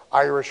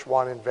Irish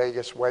one in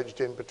Vegas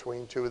wedged in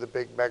between 2 of the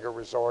big mega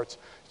resorts.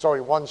 It's only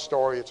 1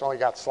 story. It's only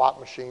got slot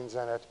machines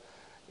in it.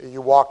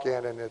 You walk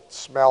in and it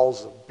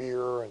smells of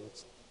beer and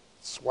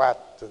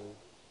sweat and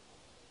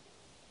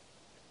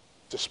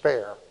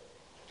despair.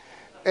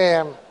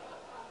 And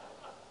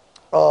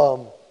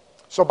so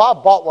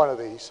Bob bought one of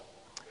these,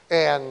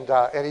 and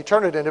he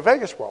turned it into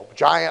Vegas World,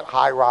 giant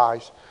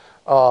high-rise.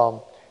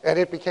 And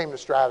it became the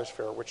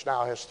Stratosphere, which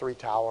now has 3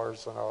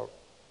 towers and a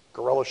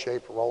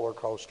gorilla-shaped roller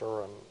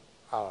coaster, and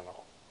I don't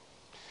know.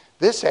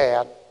 This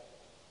ad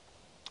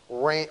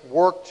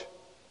worked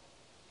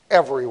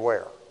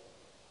everywhere.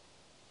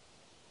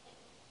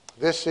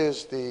 This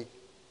is the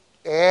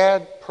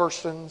ad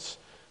person's,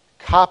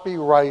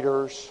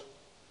 copywriter's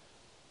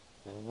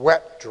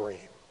wet dream.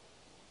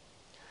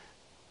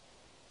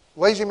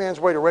 Lazy Man's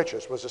Way to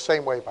Riches was the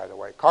same way, by the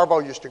way. Carbo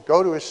used to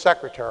go to his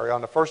secretary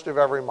on the 1st of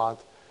every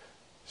month,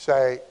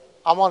 say,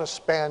 I want to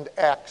spend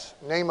X,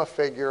 name a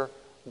figure,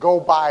 go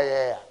buy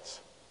ads.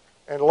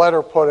 and let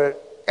her put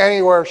it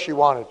anywhere she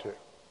wanted to.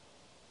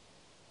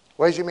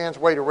 Lazy Man's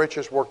Way to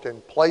Riches worked in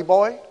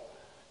Playboy.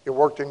 It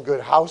worked in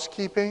Good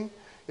Housekeeping.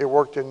 It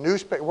worked in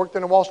newspaper. It worked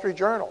in the Wall Street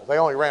Journal. They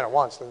only ran it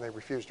once, then they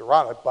refused to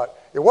run it,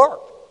 but it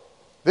worked.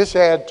 This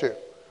ad too.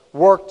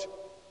 Worked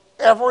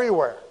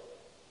everywhere.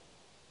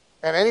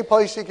 And any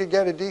place he could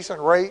get a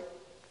decent rate,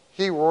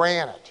 he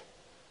ran it.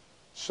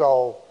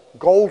 So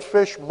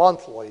Goldfish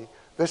Monthly,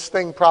 this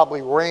thing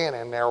probably ran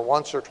in there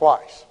once or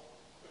twice.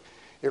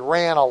 It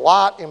ran a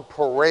lot in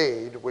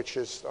Parade, which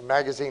is a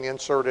magazine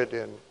inserted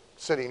in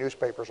city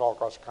newspapers all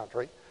across the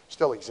country.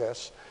 Still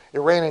exists. It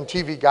ran in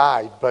TV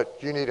Guide, but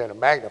you needed a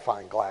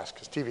magnifying glass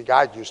because TV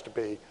Guide used to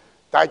be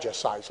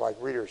digest size, like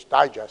Reader's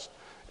Digest.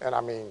 And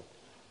I mean,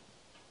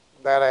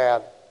 that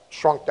ad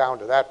shrunk down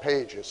to that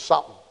page is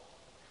something.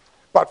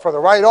 But for the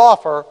right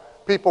offer,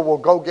 people will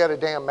go get a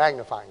damn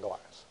magnifying glass.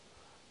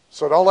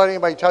 So don't let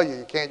anybody tell you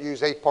you can't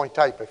use 8-point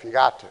type if you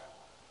got to.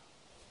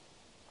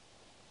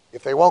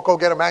 If they won't go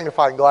get a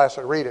magnifying glass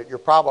and read it, your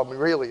problem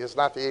really is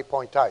not the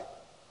 8-point type.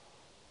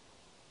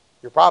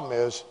 Your problem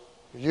is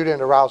you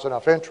didn't arouse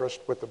enough interest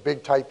with the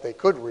big type they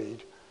could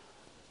read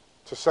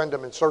to send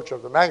them in search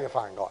of the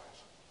magnifying glass.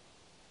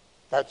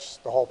 That's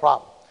the whole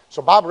problem.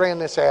 So Bob ran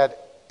this ad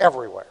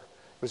everywhere.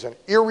 It was an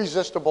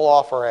irresistible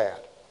offer ad.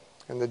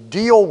 And the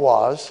deal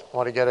was, I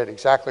want to get it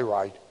exactly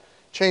right,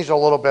 changed a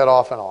little bit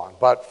off and on,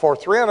 but for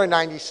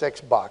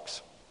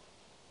 $396,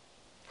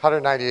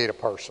 $198 a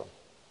person,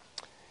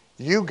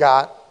 you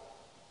got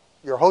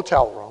your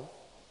hotel room,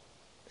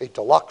 a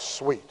deluxe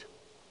suite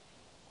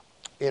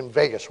in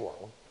Vegas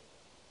World,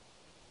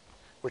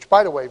 which,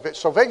 by the way,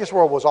 so Vegas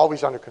World was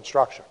always under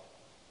construction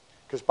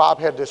because Bob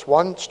had this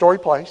one-story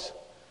place.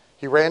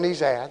 He ran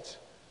these ads.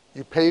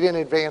 You paid in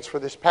advance for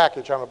this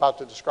package I'm about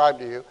to describe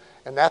to you,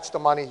 and that's the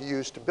money he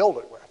used to build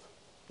it with.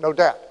 No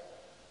debt.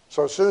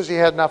 So as soon as he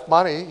had enough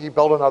money, he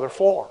built another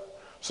floor.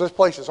 So this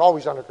place is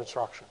always under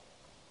construction.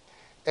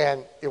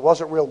 And it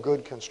wasn't real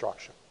good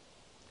construction.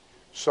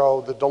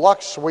 So the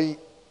deluxe suite,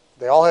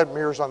 they all had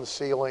mirrors on the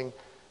ceiling,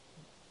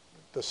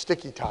 the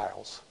sticky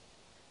tiles.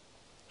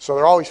 So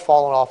they're always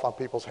falling off on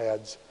people's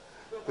heads.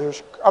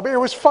 It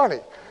was funny.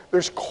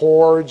 There's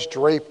cords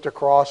draped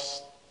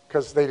across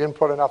because they didn't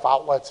put enough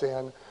outlets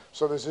in.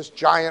 So there's this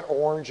giant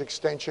orange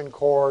extension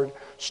cord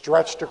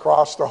stretched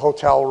across the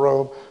hotel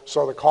room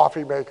so the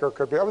coffee maker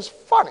could be. It was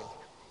funny.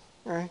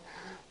 Right?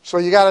 So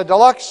you got a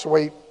deluxe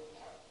suite.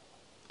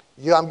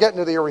 I'm getting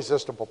to the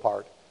irresistible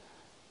part.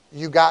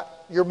 You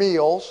got your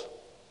meals.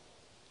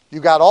 You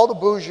got all the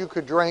booze you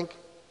could drink,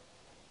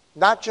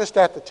 not just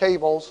at the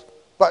tables,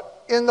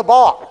 but in the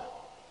bar.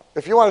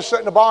 If you want to sit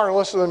in the bar and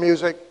listen to the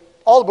music,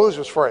 all the booze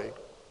was free.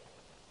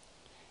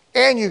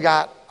 And you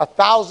got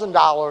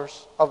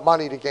 $1,000 of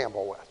money to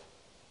gamble with.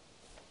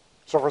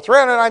 So for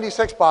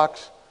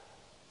 $396,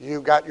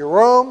 you got your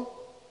room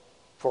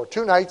for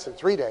 2 nights and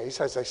 3 days,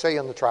 as they say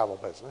in the travel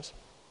business.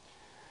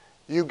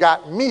 You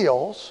got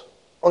meals,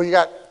 or you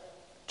got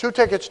 2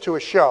 tickets to a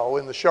show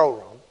in the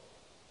showroom,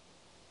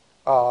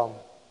 that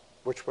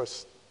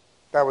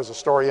was a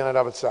story in and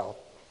of itself.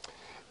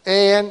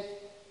 And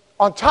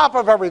on top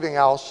of everything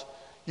else,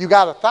 you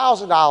got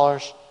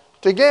 $1,000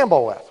 to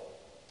gamble with.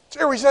 It's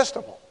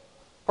irresistible.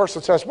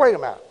 Person says, wait a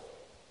minute.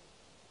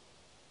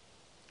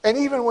 And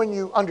even when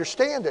you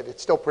understand it,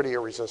 it's still pretty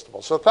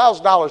irresistible. So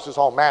 $1,000 is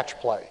all match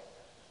play.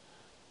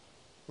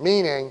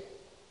 Meaning,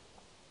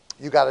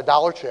 you got a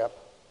dollar chip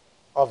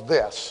of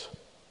this.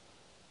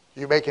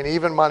 You make an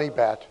even money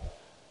bet.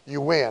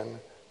 You win.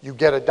 You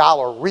get a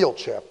dollar real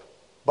chip,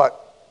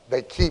 but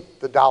they keep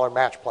the dollar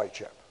match play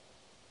chip.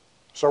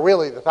 So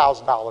really, the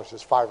 $1,000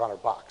 is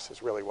 $500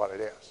 is really what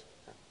it is.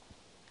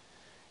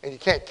 And you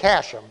can't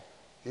cash them.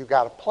 You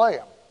got to play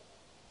them.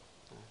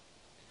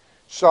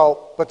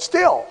 So, but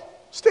still,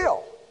 you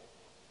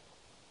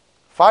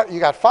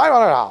got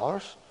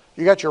 $500,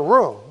 you got your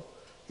room,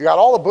 you got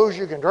all the booze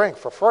you can drink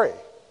for free,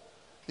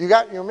 you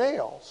got your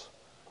meals,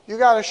 you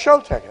got a show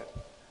ticket.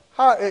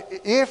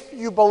 If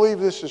you believe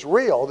this is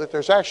real, that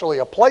there's actually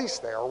a place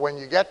there when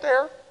you get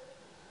there,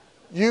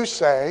 you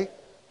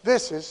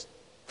this is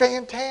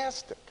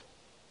fantastic.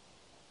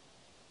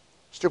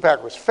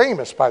 Stupak was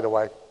famous, by the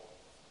way.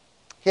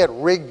 He had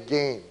rigged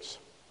games.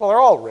 Well, they're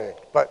all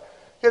rigged, but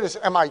he had this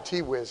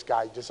MIT whiz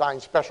guy design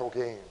special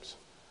games.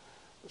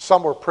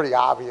 Some were pretty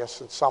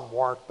obvious and some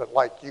weren't, but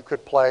like you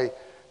could play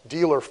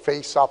dealer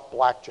face-up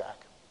blackjack,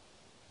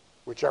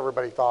 which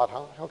everybody thought,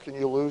 how can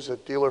you lose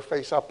at dealer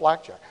face-up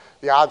blackjack?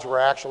 The odds were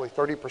actually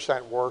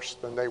 30% worse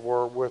than they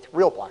were with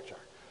real blackjack,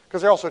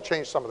 because they also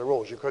changed some of the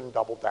rules. You couldn't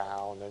double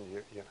down, and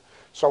you know.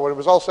 So when it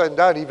was all said and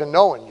done, even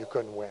knowing you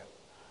couldn't win,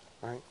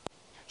 right?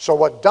 So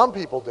what dumb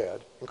people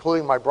did,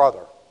 including my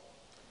brother,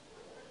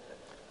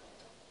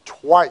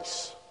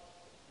 twice,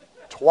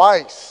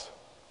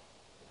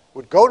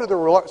 would go to the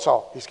roulette.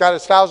 So he's got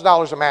his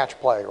 $1,000 a match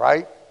play,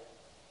 right?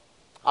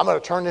 I'm going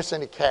to turn this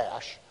into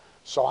cash,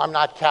 so I'm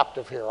not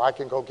captive here. I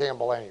can go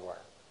gamble anywhere.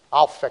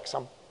 I'll fix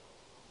them.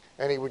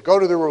 And he would go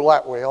to the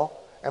roulette wheel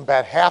and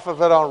bet half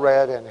of it on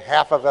red and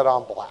half of it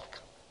on black.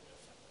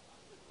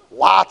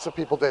 Lots of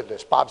people did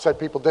this. Bob said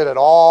people did it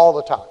all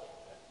the time.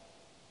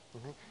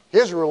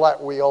 His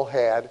roulette wheel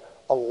had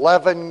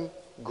 11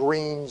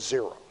 green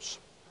zeros.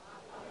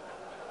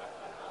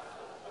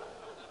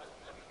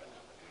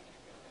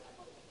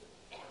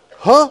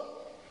 Huh?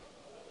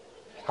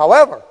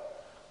 However,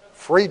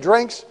 free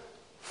drinks,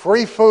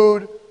 free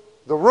food,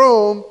 the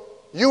room,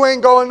 you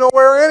ain't going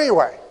nowhere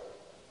anyway,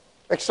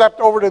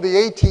 except over to the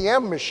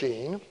ATM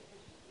machine,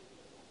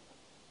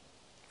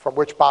 from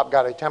which Bob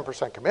got a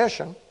 10%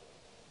 commission.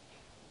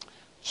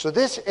 So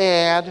this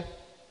ad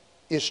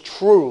is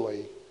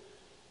truly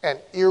an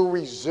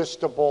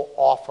irresistible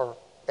offer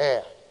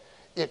ad.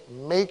 It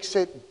makes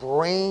it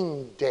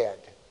brain dead.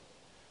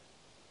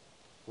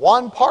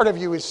 One part of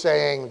you is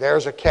saying,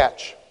 there's a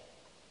catch.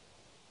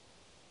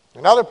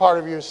 Another part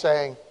of you is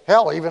saying,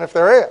 hell, even if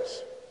there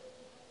is.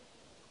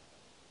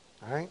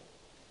 All right?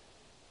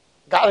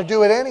 Got to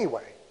do it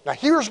anyway. Now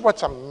here's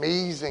what's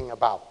amazing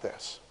about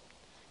this,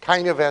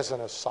 kind of as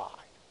an aside.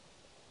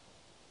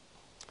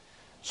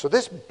 So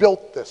this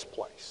built this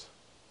place.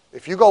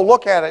 If you go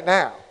look at it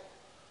now,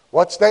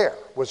 what's there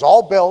was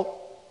all built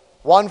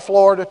one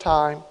floor at a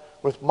time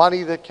with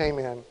money that came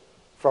in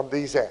from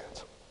these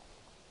ads.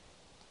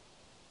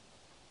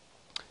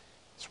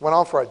 This went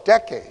on for a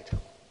decade.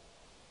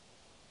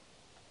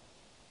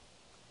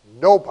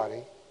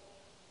 Nobody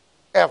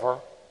ever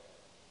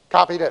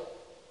copied it.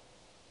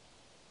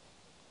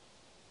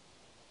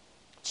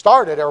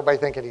 Started everybody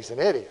thinking he's an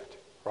idiot,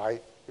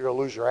 right? You're going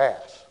to lose your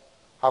ass.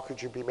 How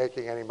could you be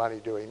making any money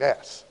doing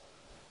this?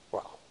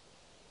 Well,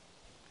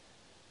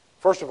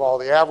 first of all,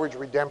 the average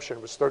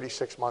redemption was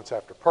 36 months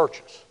after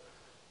purchase.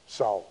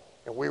 So,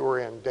 and we were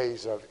in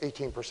days of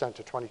 18%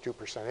 to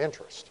 22%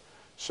 interest.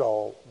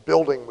 So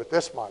building with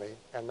this money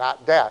and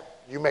not debt,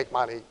 you make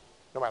money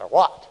no matter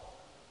what.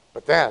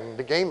 But then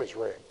the game is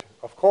rigged,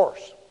 of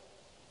course.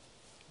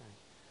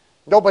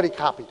 Nobody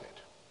copied it.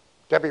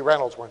 Debbie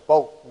Reynolds went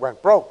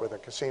broke with a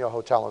casino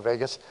hotel in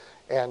Vegas,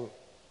 and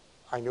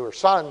I knew her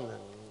son,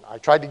 and I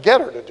tried to get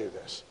her to do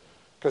this,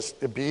 because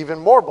it'd be even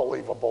more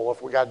believable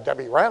if we got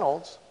Debbie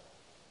Reynolds.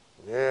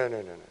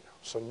 No.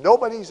 So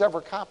nobody's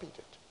ever copied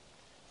it.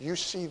 You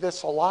see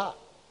this a lot.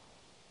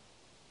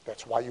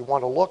 That's why you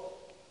want to look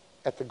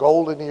at the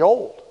gold and the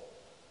old.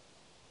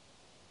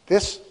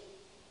 This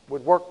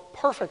would work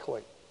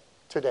perfectly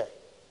today.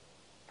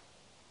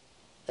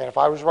 And if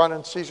I was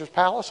running Caesar's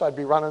Palace, I'd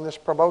be running this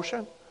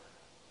promotion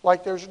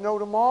like there's no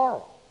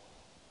tomorrow.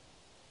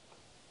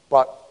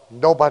 But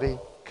nobody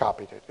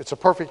copied it. It's a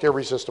perfect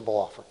irresistible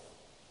offer.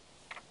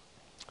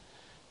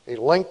 A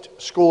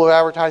linked school of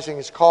advertising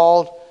is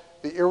called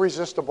the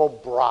irresistible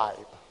bribe.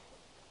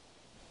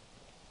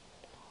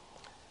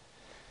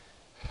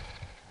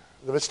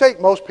 The mistake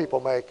most people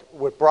make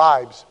with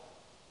bribes,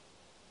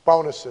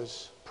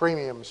 bonuses,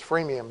 premiums,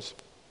 freemiums,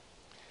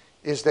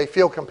 is they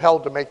feel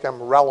compelled to make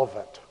them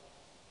relevant.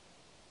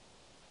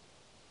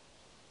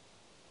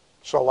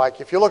 So like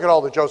if you look at all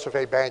the Joseph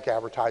A. Bank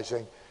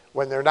advertising,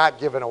 when they're not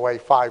giving away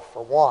 5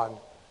 for 1,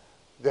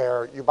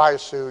 you buy a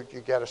suit,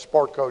 you get a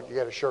sport coat, you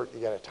get a shirt, you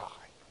get a tie,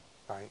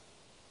 right?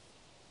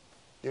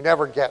 You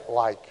never get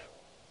like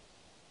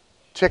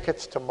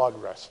tickets to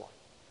mud wrestling,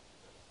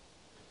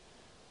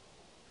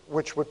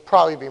 which would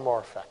probably be more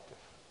effective.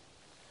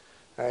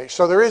 Right?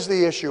 So there is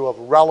the issue of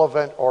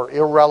relevant or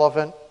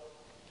irrelevant.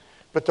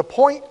 But the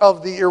point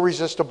of the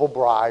irresistible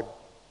bribe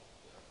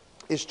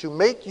is to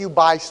make you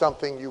buy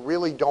something you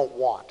really don't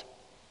want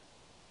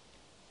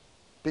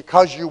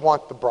because you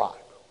want the bribe.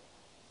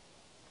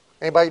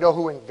 Anybody know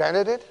who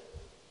invented it?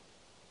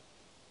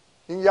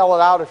 You can yell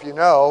it out if you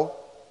know.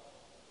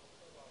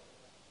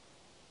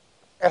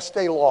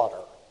 Estee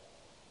Lauder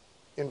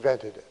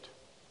invented it.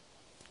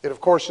 It,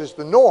 of course, is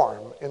the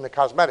norm in the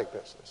cosmetic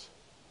business.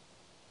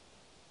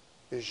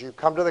 Is you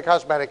come to the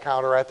cosmetic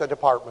counter at the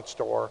department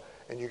store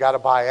and you got to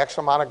buy X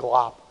amount of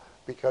glop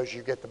because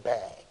you get the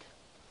bag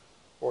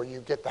or you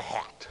get the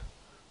hat.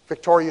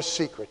 Victoria's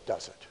Secret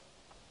does it.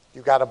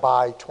 You got to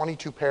buy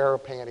 22 pair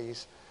of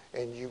panties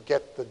and you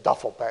get the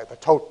duffel bag, the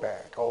tote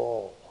bag.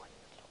 Oh, boy.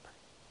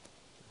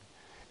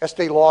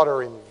 Estee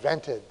Lauder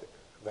invented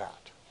that.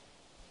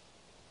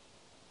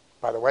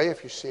 By the way,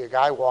 if you see a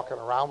guy walking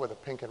around with a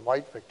pink and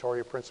white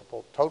Victoria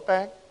Principal tote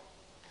bag,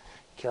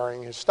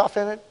 carrying his stuff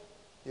in it,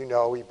 you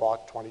know he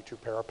bought 22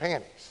 pair of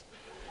panties.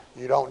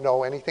 You don't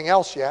know anything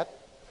else yet,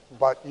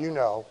 but you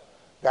know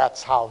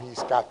that's how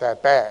he's got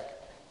that bag.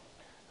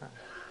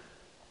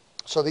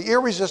 So the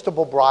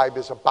irresistible bribe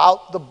is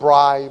about the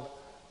bribe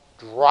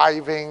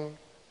driving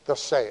the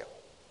sale.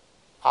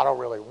 I don't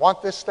really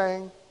want this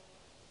thing,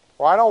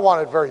 or I don't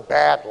want it very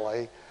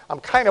badly. I'm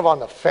kind of on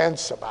the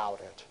fence about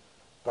it.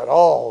 But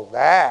oh,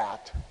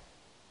 that.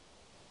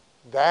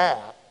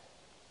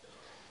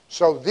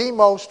 So the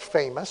most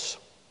famous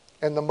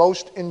and the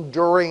most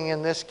enduring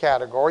in this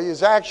category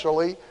is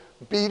actually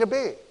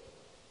B2B.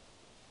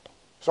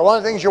 So one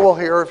of the things you will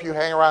hear if you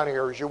hang around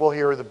here is you will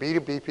hear the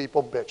B2B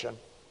people bitching.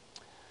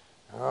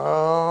 Oh,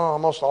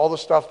 almost all the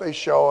stuff they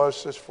show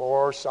us is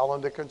for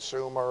selling to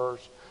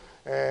consumers,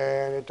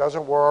 and it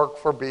doesn't work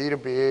for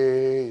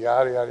B2B,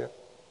 yada, yada.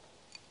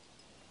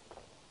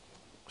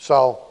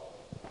 So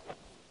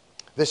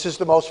this is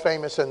the most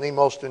famous and the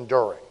most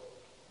enduring.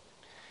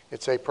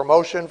 It's a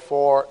promotion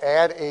for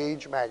Ad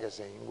Age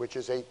magazine, which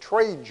is a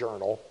trade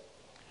journal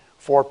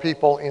for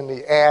people in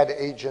the ad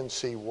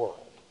agency world.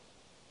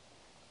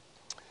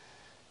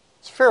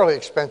 It's a fairly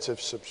expensive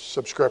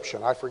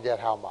subscription. I forget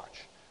how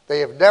much.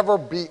 They have never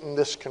beaten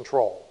this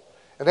control.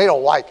 And they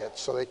don't like it,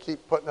 so they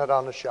keep putting it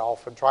on the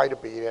shelf and try to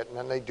beat it, and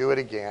then they do it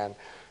again.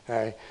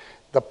 Okay.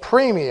 The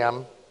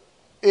premium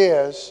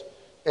is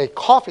a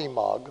coffee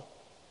mug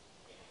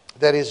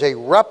that is a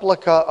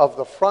replica of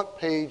the front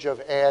page of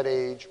Ad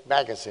Age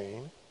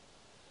magazine,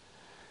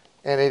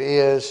 and it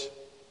is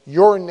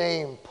your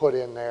name put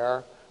in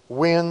there,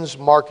 wins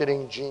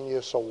Marketing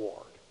Genius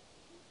Award.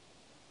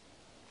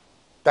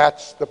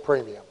 That's the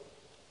premium.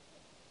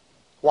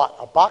 What,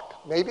 $1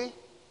 maybe?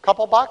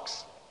 Couple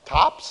bucks?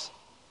 Tops?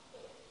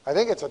 I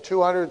think it's a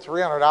 $200,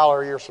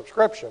 $300 a year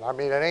subscription. I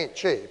mean, it ain't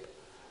cheap.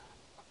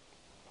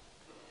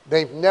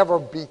 They've never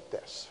beat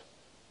this.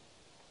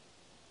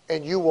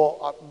 And you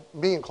will,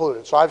 me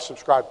included, so I've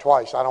subscribed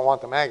twice. I don't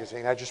want the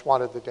magazine. I just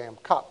wanted the damn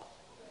cup.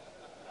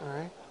 All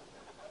right?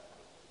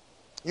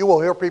 You will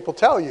hear people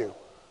tell you,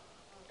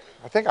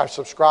 I think I've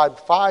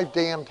subscribed 5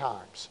 damn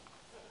times.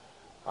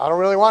 I don't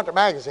really want the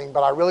magazine,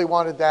 but I really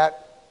wanted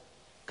that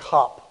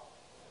cup.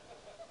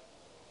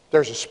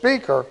 There's a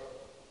speaker.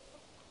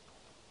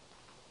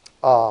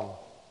 I'm going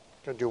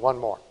to do one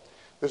more.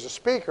 There's a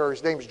speaker.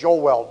 His name's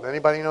Joel Weldon.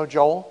 Anybody know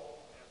Joel?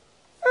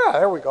 Yeah,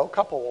 there we go. A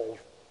couple old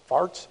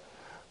farts.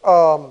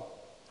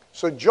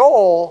 So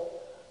Joel,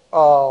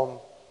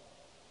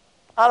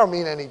 I don't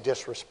mean any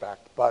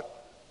disrespect,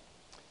 but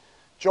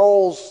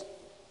Joel's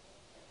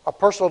a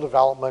personal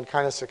development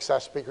kind of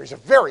success speaker. He's a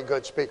very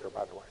good speaker,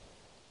 by the way.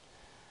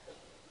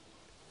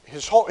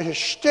 His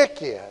shtick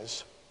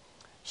is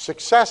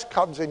success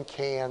comes in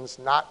cans,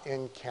 not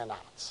in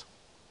cannots.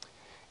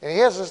 And he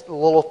has this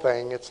little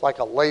thing. It's like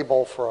a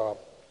label for a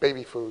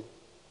baby food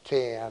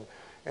can.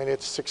 And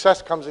it's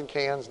success comes in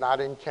cans,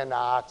 not in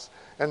cannots.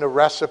 And the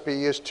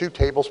recipe is 2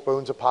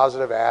 tablespoons of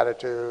positive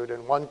attitude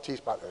and 1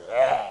 teaspoon.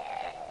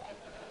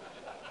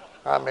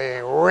 I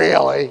mean,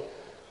 really?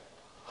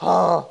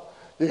 Huh?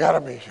 You got to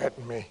be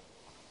shitting me.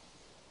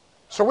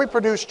 So we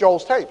produced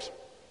Joel's tapes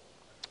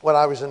when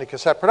I was in the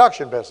cassette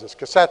production business.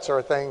 Cassettes are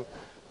a thing.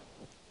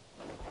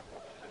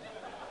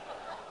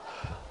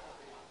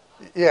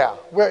 Yeah,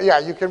 well, yeah,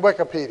 you can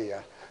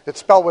Wikipedia. It's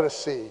spelled with a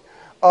C.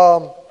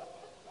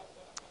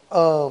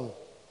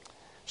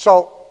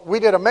 So we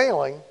did a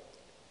mailing,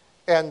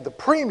 and the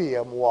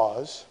premium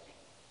was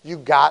you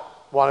got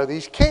one of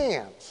these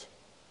cans.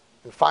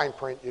 In fine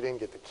print, you didn't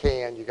get the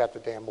can, you got the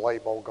damn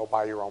label, go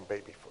buy your own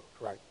baby food,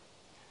 right?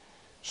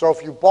 So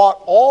if you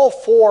bought all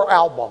 4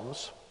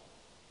 albums,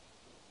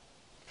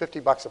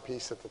 $50 a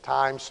piece at the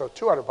time, so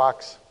 $200,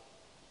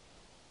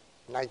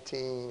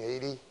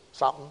 1980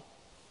 something,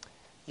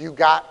 you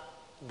got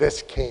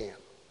this can.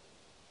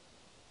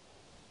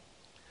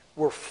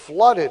 We're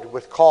flooded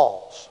with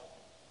calls.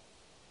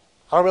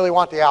 I don't really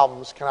want the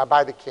albums. Can I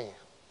buy the can?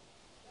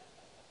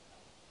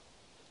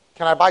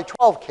 Can I buy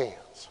 12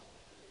 cans?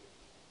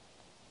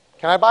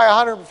 Can I buy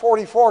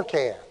 144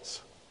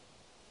 cans?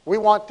 We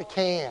want the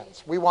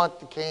cans. We want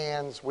the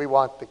cans. We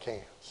want the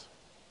cans.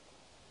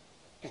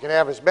 You can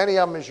have as many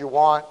of them as you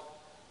want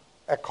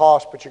at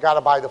cost, but you got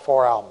to buy the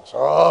 4 albums.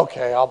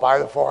 Okay, I'll buy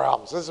the 4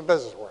 albums. This is a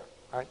business we're in,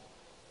 right?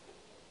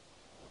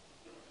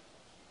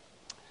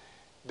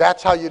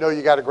 That's how you know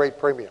you got a great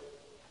premium.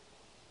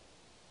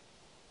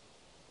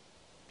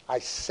 I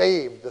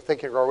saved the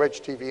Think and Grow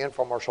Rich TV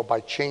infomercial by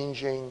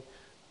changing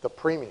the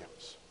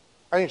premiums.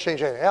 I didn't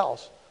change anything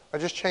else. I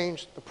just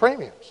changed the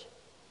premiums.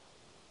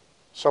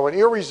 So an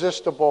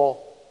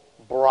irresistible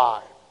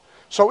bribe.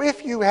 So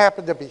if you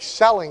happen to be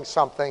selling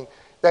something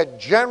that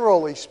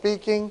generally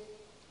speaking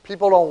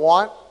people don't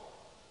want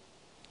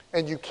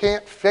and you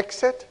can't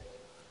fix it,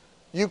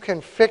 you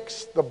can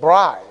fix the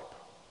bribe.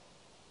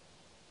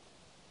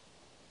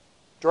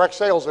 Direct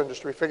sales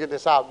industry figured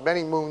this out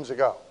many moons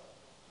ago.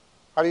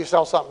 How do you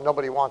sell something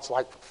nobody wants,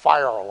 like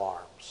fire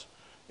alarms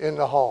in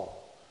the home?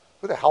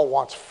 Who the hell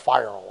wants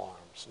fire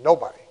alarms?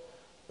 Nobody.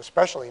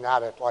 Especially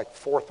not at like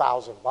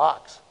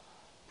 $4,000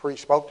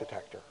 pre-smoke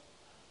detector.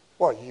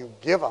 Well, you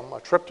give them a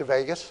trip to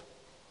Vegas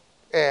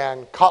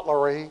and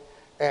cutlery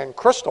and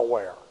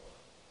crystalware.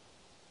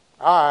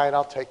 All right,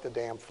 I'll take the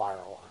damn fire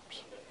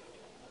alarms.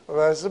 Well,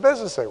 that's the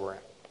business they were in.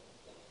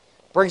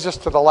 Brings us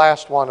to the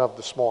last one of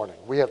this morning.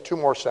 We have 2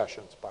 more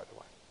sessions, by the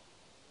way.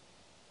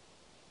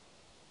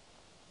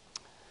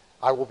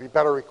 I will be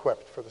better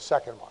equipped for the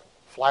second one.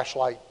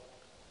 Flashlight,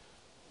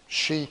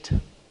 sheet,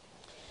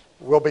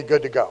 we'll be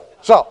good to go.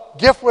 So,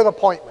 gift with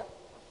appointment.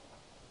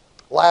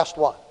 Last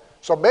one.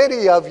 So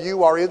many of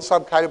you are in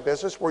some kind of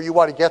business where you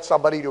want to get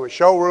somebody to a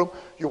showroom,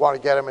 you want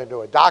to get them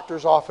into a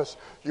doctor's office,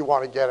 you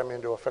want to get them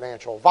into a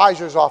financial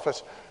advisor's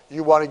office,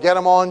 you want to get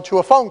them onto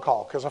a phone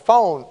call, because a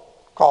phone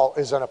call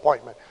is an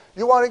appointment.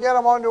 You want to get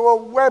them onto a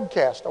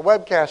webcast. A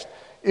webcast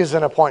is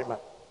an appointment.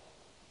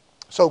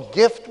 So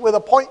gift with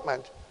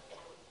appointment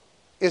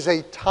is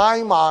a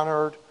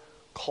time-honored,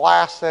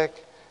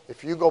 classic,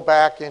 If you go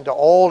back into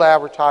old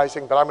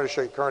advertising, but I'm going to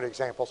show you current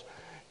examples,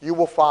 you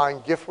will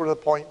find gift with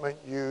appointment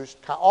used.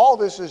 All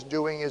this is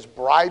doing is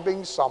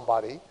bribing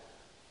somebody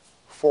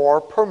for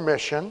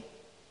permission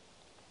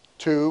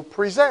to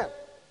present.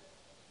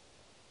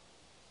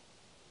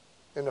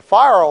 In the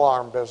fire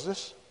alarm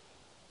business,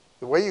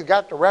 the way you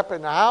got the rep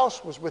in the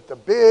house was with the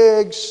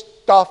big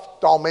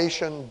stuffed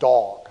Dalmatian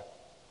dog.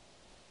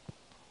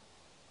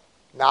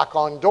 Knock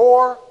on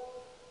door,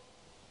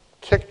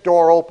 kick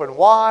door open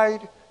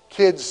wide,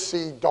 kids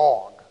see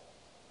dog.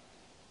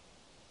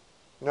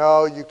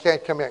 No, you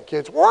can't come in.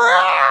 Kids,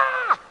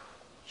 wah!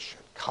 Should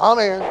come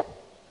in,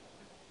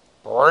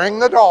 bring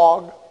the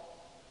dog,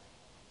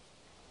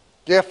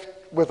 gift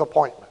with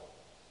appointment.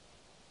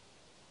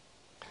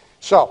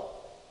 So,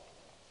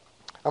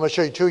 I'm going to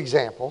show you two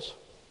examples.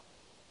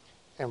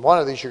 And one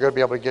of these you're going to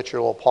be able to get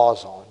your little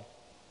paws on.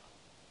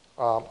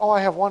 Oh,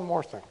 I have one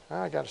more thing.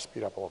 I got to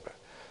speed up a little bit.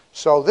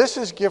 So this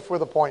is gift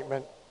with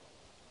appointment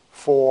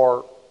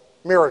for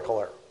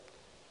Miracle Air.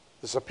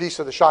 This is a piece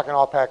of the shock and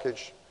awe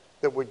package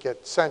that would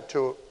get sent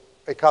to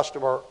a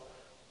customer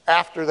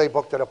after they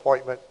booked an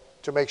appointment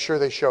to make sure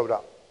they showed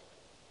up.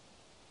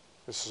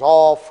 This is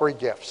all free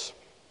gifts.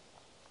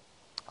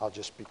 I'll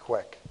just be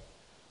quick.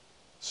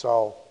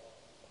 So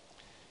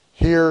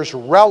here's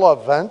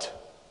relevant.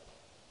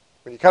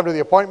 When you come to the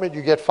appointment,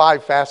 you get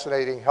 5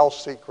 fascinating health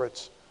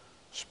secrets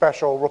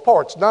special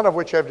reports, none of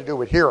which have to do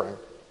with hearing.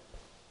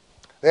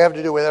 They have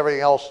to do with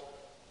everything else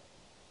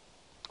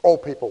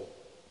old people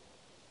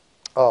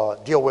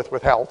deal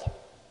with health.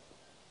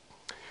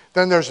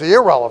 Then there's the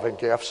irrelevant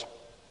gifts.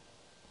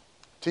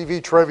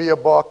 TV trivia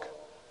book,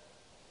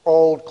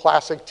 old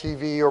classic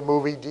TV or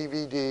movie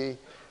DVD,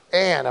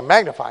 and a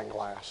magnifying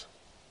glass.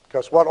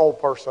 Because what old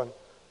person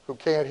who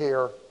can't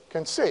hear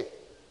can see?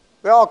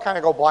 They all kind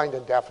of go blind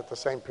and deaf at the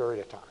same period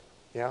of time.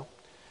 You know?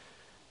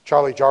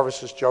 Charlie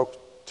Jarvis's joke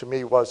to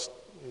me was,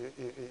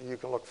 you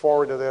can look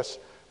forward to this.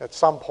 At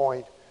some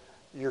point,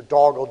 your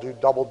dog will do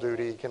double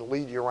duty. He can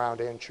lead you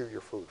around and chew your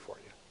food for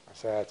you. I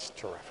said, that's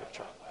terrific,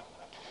 Charlie.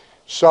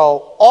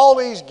 So all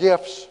these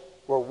gifts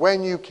were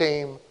when you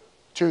came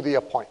to the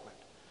appointment.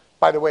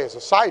 By the way, as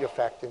a side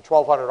effect, in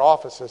 1,200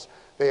 offices,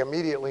 they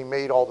immediately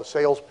made all the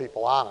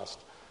salespeople honest.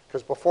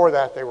 Because before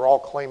that, they were all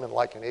claiming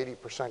like an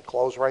 80%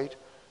 close rate.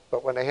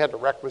 But when they had to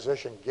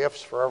requisition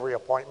gifts for every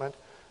appointment,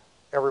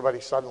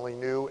 everybody suddenly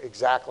knew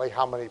exactly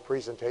how many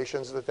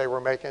presentations that they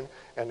were making,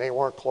 and they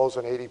weren't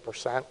closing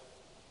 80%.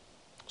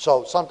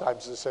 So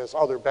sometimes this has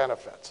other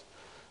benefits.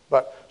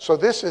 So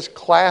this is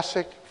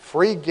classic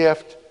free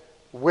gift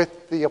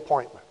with the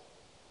appointment.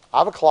 I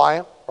have a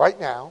client right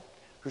now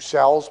who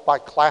sells by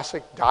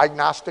classic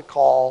diagnostic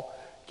call,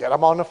 get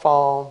them on the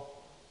phone,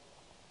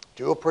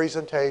 do a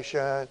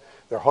presentation,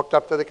 they're hooked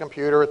up to the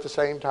computer at the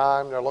same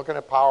time, they're looking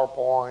at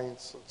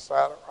PowerPoints,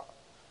 etc.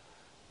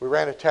 We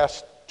ran a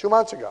test 2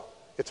 months ago.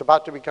 It's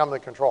about to become the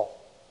control.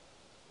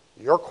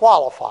 You're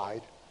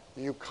qualified,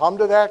 you come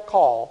to that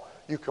call,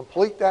 you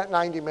complete that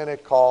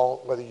 90-minute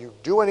call, whether you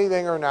do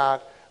anything or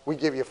not, we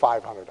give you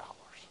 $500.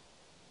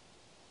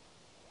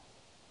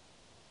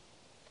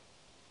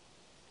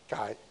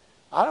 Guy,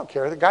 I don't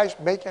care, the guy's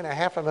making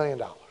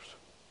 $500,000.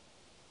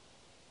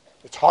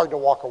 It's hard to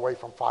walk away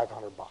from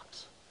 $500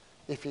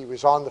 if he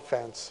was on the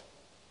fence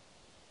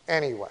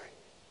anyway.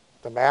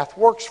 The math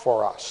works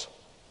for us.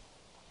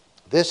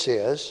 This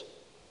is,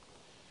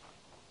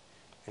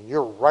 and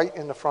you're right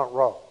in the front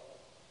row,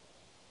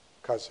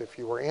 because if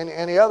you were in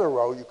any other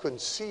row, you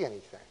couldn't see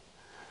anything.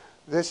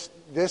 This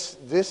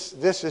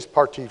is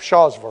Partiv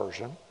Shaw's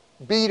version.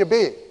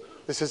 B2B,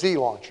 this is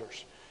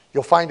e-launchers.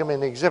 You'll find them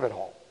in the exhibit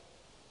hall.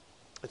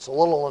 It's a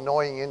little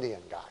annoying Indian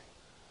guy.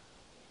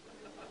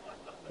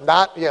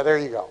 Yeah, there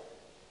you go.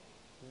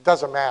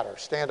 Doesn't matter.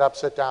 Stand up,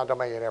 sit down, don't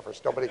make any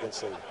efforts. Nobody can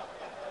see you.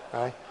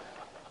 Right?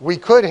 We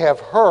could have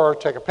her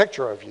take a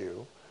picture of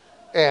you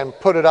and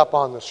put it up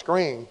on the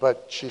screen,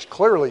 but she's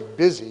clearly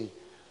busy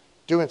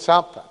doing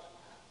something.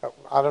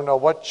 I don't know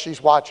what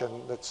she's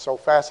watching that's so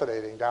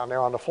fascinating down there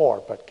on the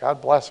floor, but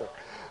God bless her.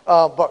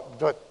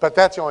 But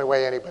that's the only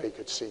way anybody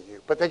could see you.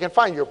 But they can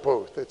find your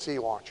booth. It's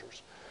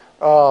e-launchers.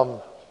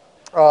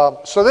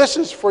 So this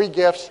is free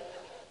gifts.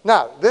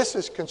 Now, this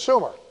is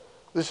consumer.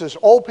 This is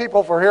old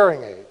people for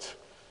hearing aids.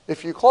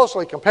 If you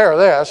closely compare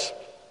this,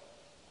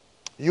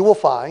 you will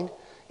find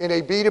in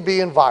a B2B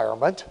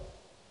environment,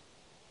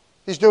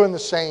 he's doing the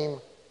same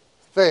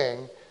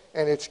thing,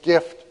 and it's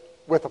gift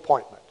with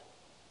appointment.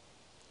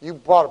 You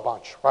bought a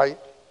bunch, right?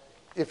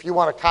 If you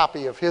want a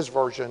copy of his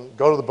version,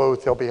 go to the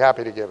booth. He'll be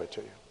happy to give it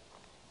to you.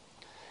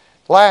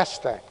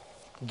 Last thing,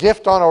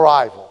 gift on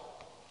arrival.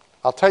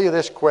 I'll tell you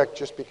this quick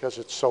just because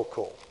it's so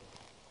cool.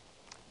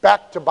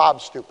 Back to Bob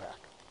Stupak.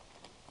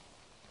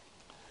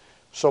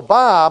 So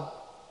Bob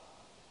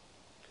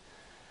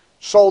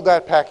sold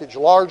that package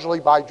largely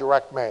by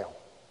direct mail.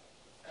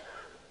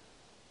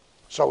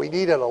 So he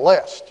needed a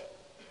list.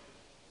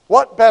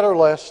 What better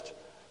list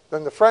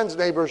than the friends,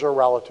 neighbors, or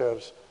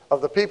relatives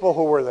of the people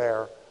who were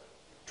there,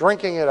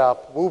 drinking it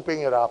up,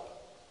 whooping it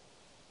up,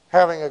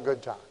 having a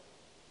good time.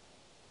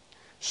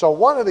 So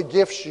one of the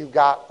gifts you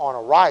got on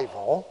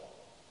arrival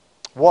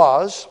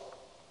was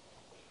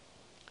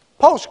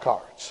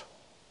postcards.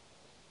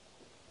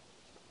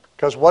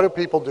 Because what do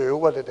people do?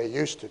 What did they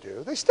used to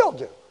do? They still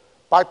do.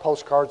 Buy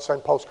postcards,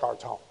 send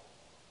postcards home.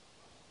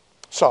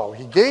 So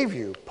he gave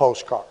you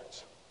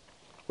postcards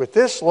with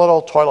this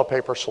little toilet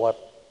paper strip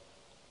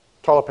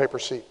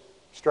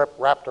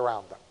wrapped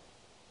around them.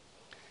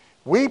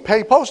 We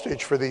pay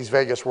postage for these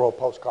Vegas World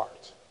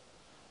postcards.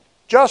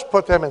 Just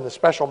put them in the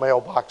special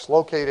mailbox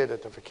located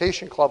at the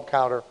Vacation Club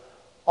counter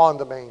on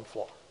the main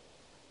floor.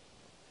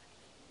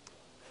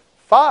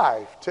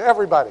 5 to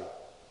everybody.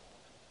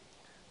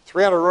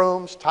 300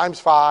 rooms times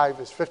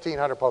 5 is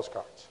 1,500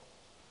 postcards.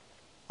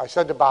 I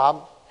said to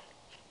Bob,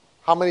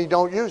 how many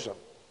don't use them?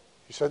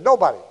 He said,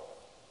 nobody.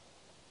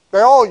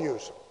 They all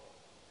use them.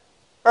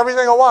 Every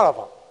single one of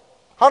them.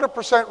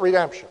 100%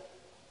 redemption.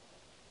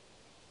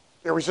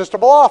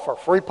 Irresistible offer,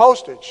 free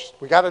postage.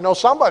 We got to know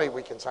somebody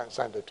we can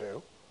send it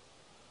to.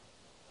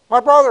 My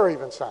brother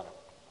even sent them.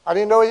 I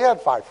didn't know he had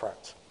 5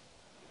 friends.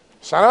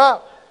 Sent them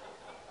out.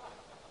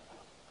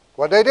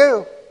 What'd they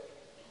do?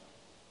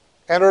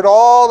 Entered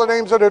all the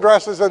names and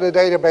addresses in the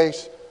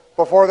database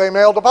before they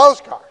mailed a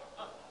postcard.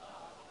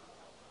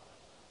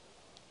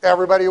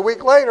 Everybody a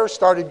week later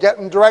started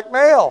getting direct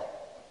mail.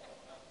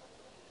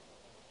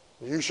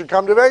 You should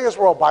come to Vegas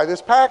World, buy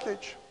this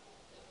package.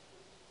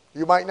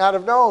 You might not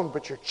have known,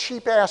 but your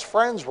cheap-ass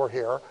friends were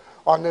here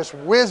on this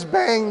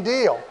whiz-bang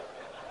deal.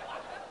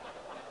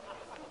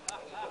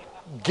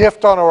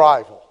 Gift on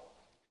arrival.